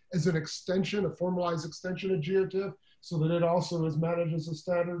standardized as an extension, a formalized extension of Geotiff, so that it also is managed as a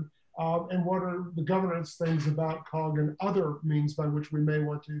standard. And what are the governance things about COG and other means by which we may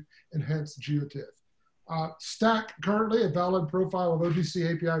want to enhance Geotiff. STAC, currently a valid profile of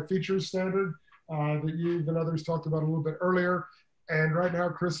OGC API features standard that Yves and others talked about a little bit earlier. And right now,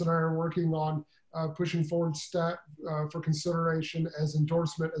 Chris and I are working on pushing forward STAC for consideration as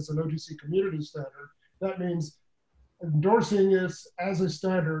endorsement as an OGC community standard. That means endorsing this as a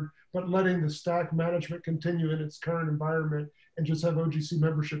standard, but letting the STAC management continue in its current environment and just have OGC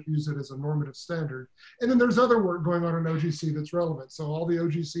membership use it as a normative standard. And then there's other work going on in OGC that's relevant. So all the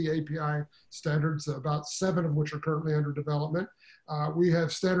OGC API standards, about 7 of which are currently under development. We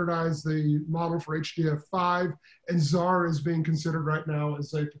have standardized the model for HDF5, and Zarr is being considered right now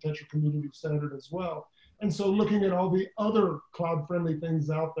as a potential community standard as well. And so looking at all the other cloud-friendly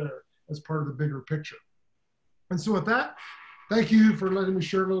things out there as part of the bigger picture. And so with that, thank you for letting me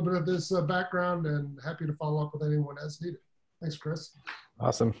share a little bit of this background, and happy to follow up with anyone as needed. Thanks, Chris.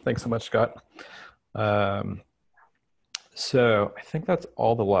 Awesome. Thanks so much, Scott. So I think that's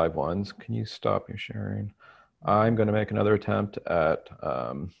all the live ones. Can you stop your sharing? I'm going to make another attempt at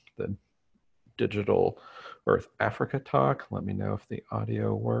the Digital Earth Africa talk. Let me know if the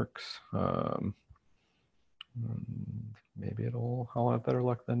audio works. Maybe I'll have better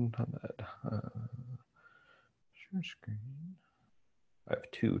luck than Hamed. Share screen. I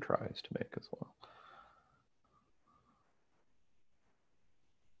have 2 tries to make as well.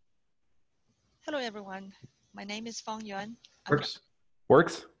 Hello, everyone. My name is Fang Yuan. Works?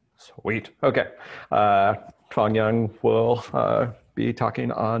 Works? Sweet. Okay. Fang Yuan will be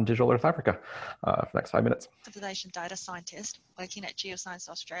talking on Digital Earth Africa for the next 5 minutes. Observation data scientist working at Geoscience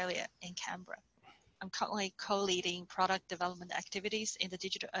Australia in Canberra. I'm currently co-leading product development activities in the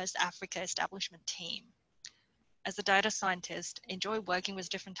Digital Earth Africa establishment team. As a data scientist, enjoy working with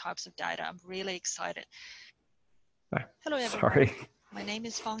different types of data. I'm really excited. Hello, everyone. Sorry. My name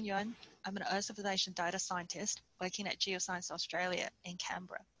is Fang Yuan. I'm an Earth observation data scientist working at Geoscience Australia in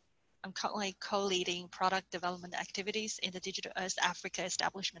Canberra. I'm currently co-leading product development activities in the Digital Earth Africa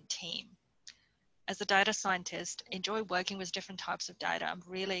establishment team. As a data scientist, enjoy working with different types of data. I'm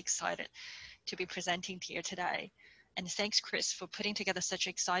really excited to be presenting here today. And thanks, Chris, for putting together such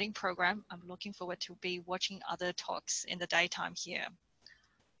an exciting program. I'm looking forward to be watching other talks in the daytime here.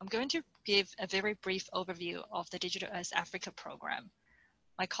 I'm going to give a very brief overview of the Digital Earth Africa program.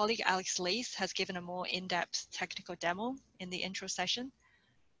 My colleague Alex Leith has given a more in-depth technical demo in the intro session.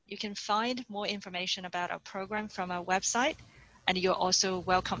 You can find more information about our program from our website, and you're also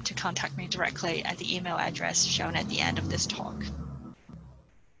welcome to contact me directly at the email address shown at the end of this talk.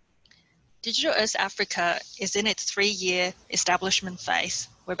 Digital Earth Africa is in its 3-year establishment phase.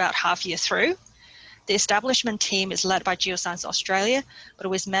 We're about half year through. The establishment team is led by Geoscience Australia, but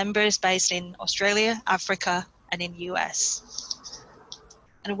with members based in Australia, Africa, and in US.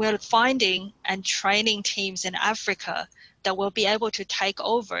 And we're finding and training teams in Africa that will be able to take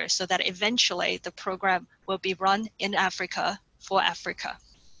over so that eventually the program will be run in Africa for Africa.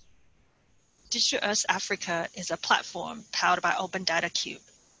 Digital Earth Africa is a platform powered by Open Data Cube.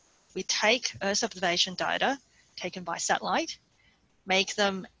 We take Earth observation data taken by satellite, make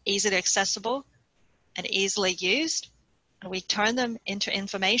them easily accessible and easily used, and we turn them into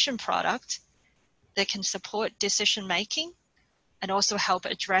information product that can support decision making and also help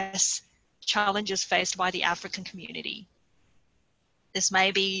address challenges faced by the African community. This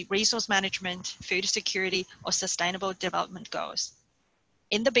may be resource management, food security, or sustainable development goals.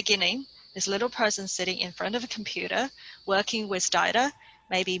 In the beginning, this little person sitting in front of a computer working with data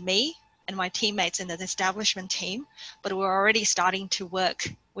may be me and my teammates in the establishment team, but we're already starting to work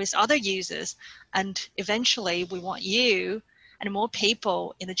with other users, and eventually we want you and more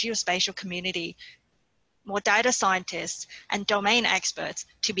people in the geospatial community, more data scientists and domain experts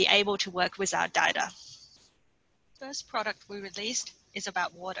to be able to work with our data. First product we released is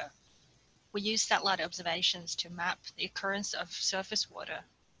about water. We use satellite observations to map the occurrence of surface water.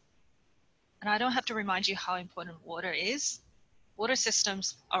 And I don't have to remind you how important water is. Water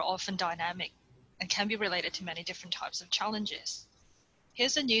systems are often dynamic and can be related to many different types of challenges.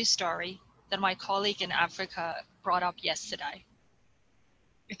 Here's a news story that my colleague in Africa brought up yesterday.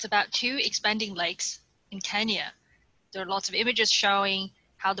 It's about 2 expanding lakes in Kenya. There are lots of images showing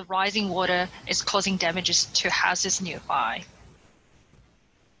how the rising water is causing damages to houses nearby.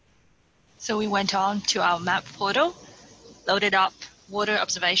 So we went on to our map portal, loaded up water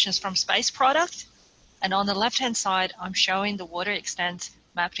observations from space product, and on the left-hand side, I'm showing the water extents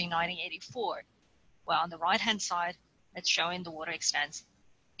mapped in 1984, while on the right-hand side, it's showing the water extents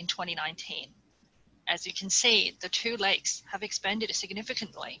in 2019. As you can see, the 2 lakes have expanded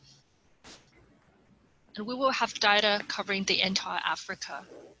significantly. And we will have data covering the entire Africa,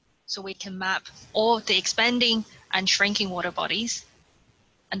 so we can map all the expanding and shrinking water bodies.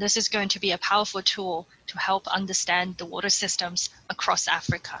 And this is going to be a powerful tool to help understand the water systems across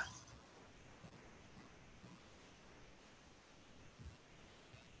Africa.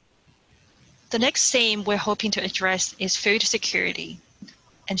 The next theme we're hoping to address is food security.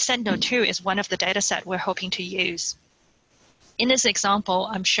 And Sentinel-2 is one of the dataset we're hoping to use. In this example,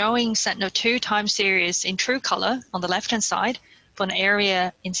 I'm showing Sentinel-2 time series in true color on the left-hand side for an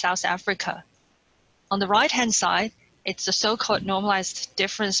area in South Africa. On the right-hand side, it's the so-called normalized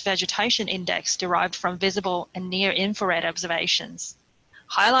difference vegetation index derived from visible and near-infrared observations,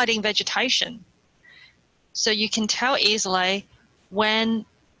 highlighting vegetation. So you can tell easily when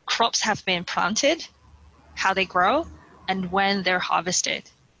crops have been planted, how they grow, and when they're harvested.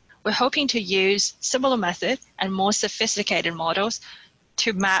 We're hoping to use similar method and more sophisticated models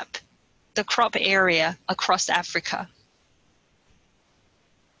to map the crop area across Africa.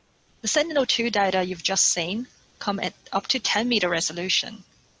 The Sentinel-2 data you've just seen come at up to 10-meter resolution,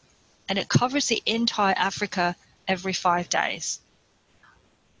 and it covers the entire Africa every 5 days.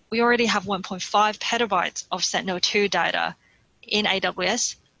 We already have 1.5 petabytes of Sentinel-2 data in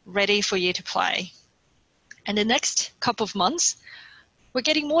AWS ready for you to play. And the next couple of months, we're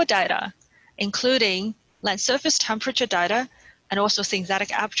getting more data, including land surface temperature data and also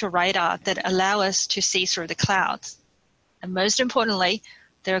synthetic aperture radar that allow us to see through the clouds. And most importantly,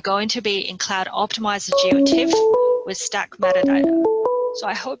 they're going to be in cloud optimized geotiff with STAC metadata. So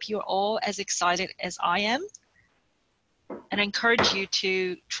I hope you're all as excited as I am, and I encourage you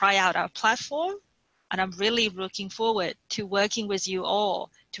to try out our platform. And I'm really looking forward to working with you all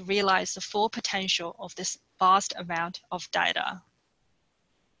to realize the full potential of this vast amount of data.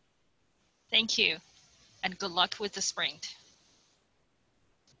 Thank you, and good luck with the sprint.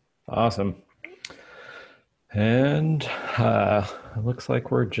 Awesome. And it looks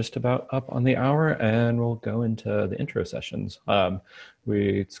like we're just about up on the hour, and we'll go into the intro sessions.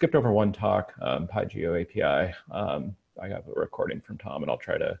 We skipped over one talk, PyGeo API. I have a recording from Tom, and I'll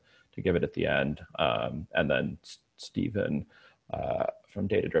try to give it at the end. And then Stephen from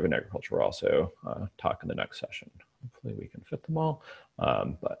Data Driven Agriculture will also talk in the next session. Hopefully we can fit them all,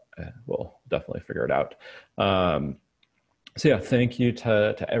 but we'll definitely figure it out. So yeah, thank you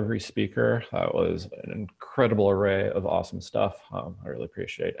to every speaker. That was an incredible array of awesome stuff. I really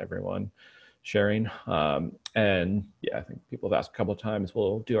appreciate everyone sharing. And yeah, I think people have asked a couple of times.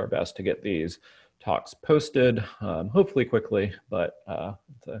 We'll do our best to get these talks posted, hopefully quickly, but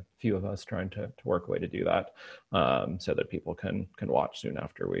it's a few of us trying to work a way to do that so that people can watch soon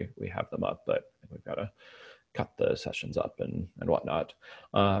after we have them up. But we've got to cut the sessions up and whatnot.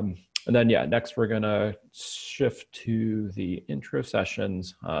 And then, yeah, next we're going to shift to the intro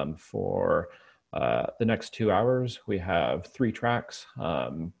sessions for the next 2 hours. We have 3 tracks.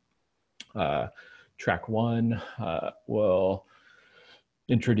 track 1 will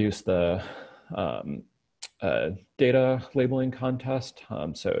introduce the data labeling contest.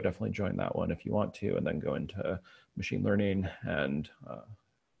 So definitely join that one if you want to, and then go into machine learning and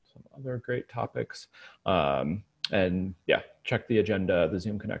some other great topics. And yeah, check the agenda. The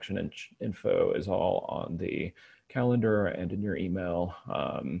Zoom connection info is all on the calendar and in your email.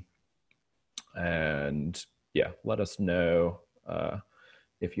 And yeah, let us know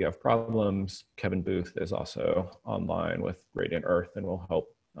if you have problems. Kevin Booth is also online with Radiant Earth and will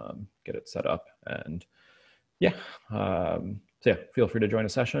help get it set up. And yeah, so yeah, feel free to join a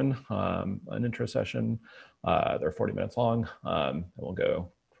session, an intro session. They're 40 minutes long, and we'll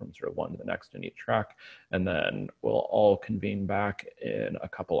go from sort of one to the next in each track. And then we'll all convene back in a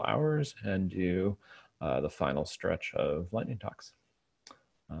couple hours and do the final stretch of lightning talks.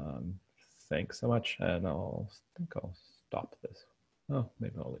 Thanks so much, and I think I'll stop this. Oh,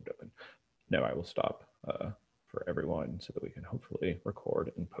 maybe I'll leave it open. No, I will stop for everyone so that we can hopefully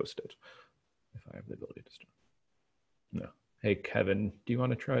record and post it if I have the ability to stop. No. Hey, Kevin, do you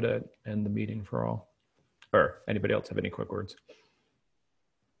want to try to end the meeting for all? Or anybody else have any quick words?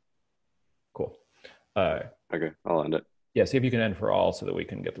 Cool. Okay, I'll end it. Yeah, see if you can end for all so that we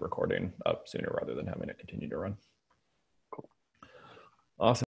can get the recording up sooner rather than having it continue to run. Cool. Awesome.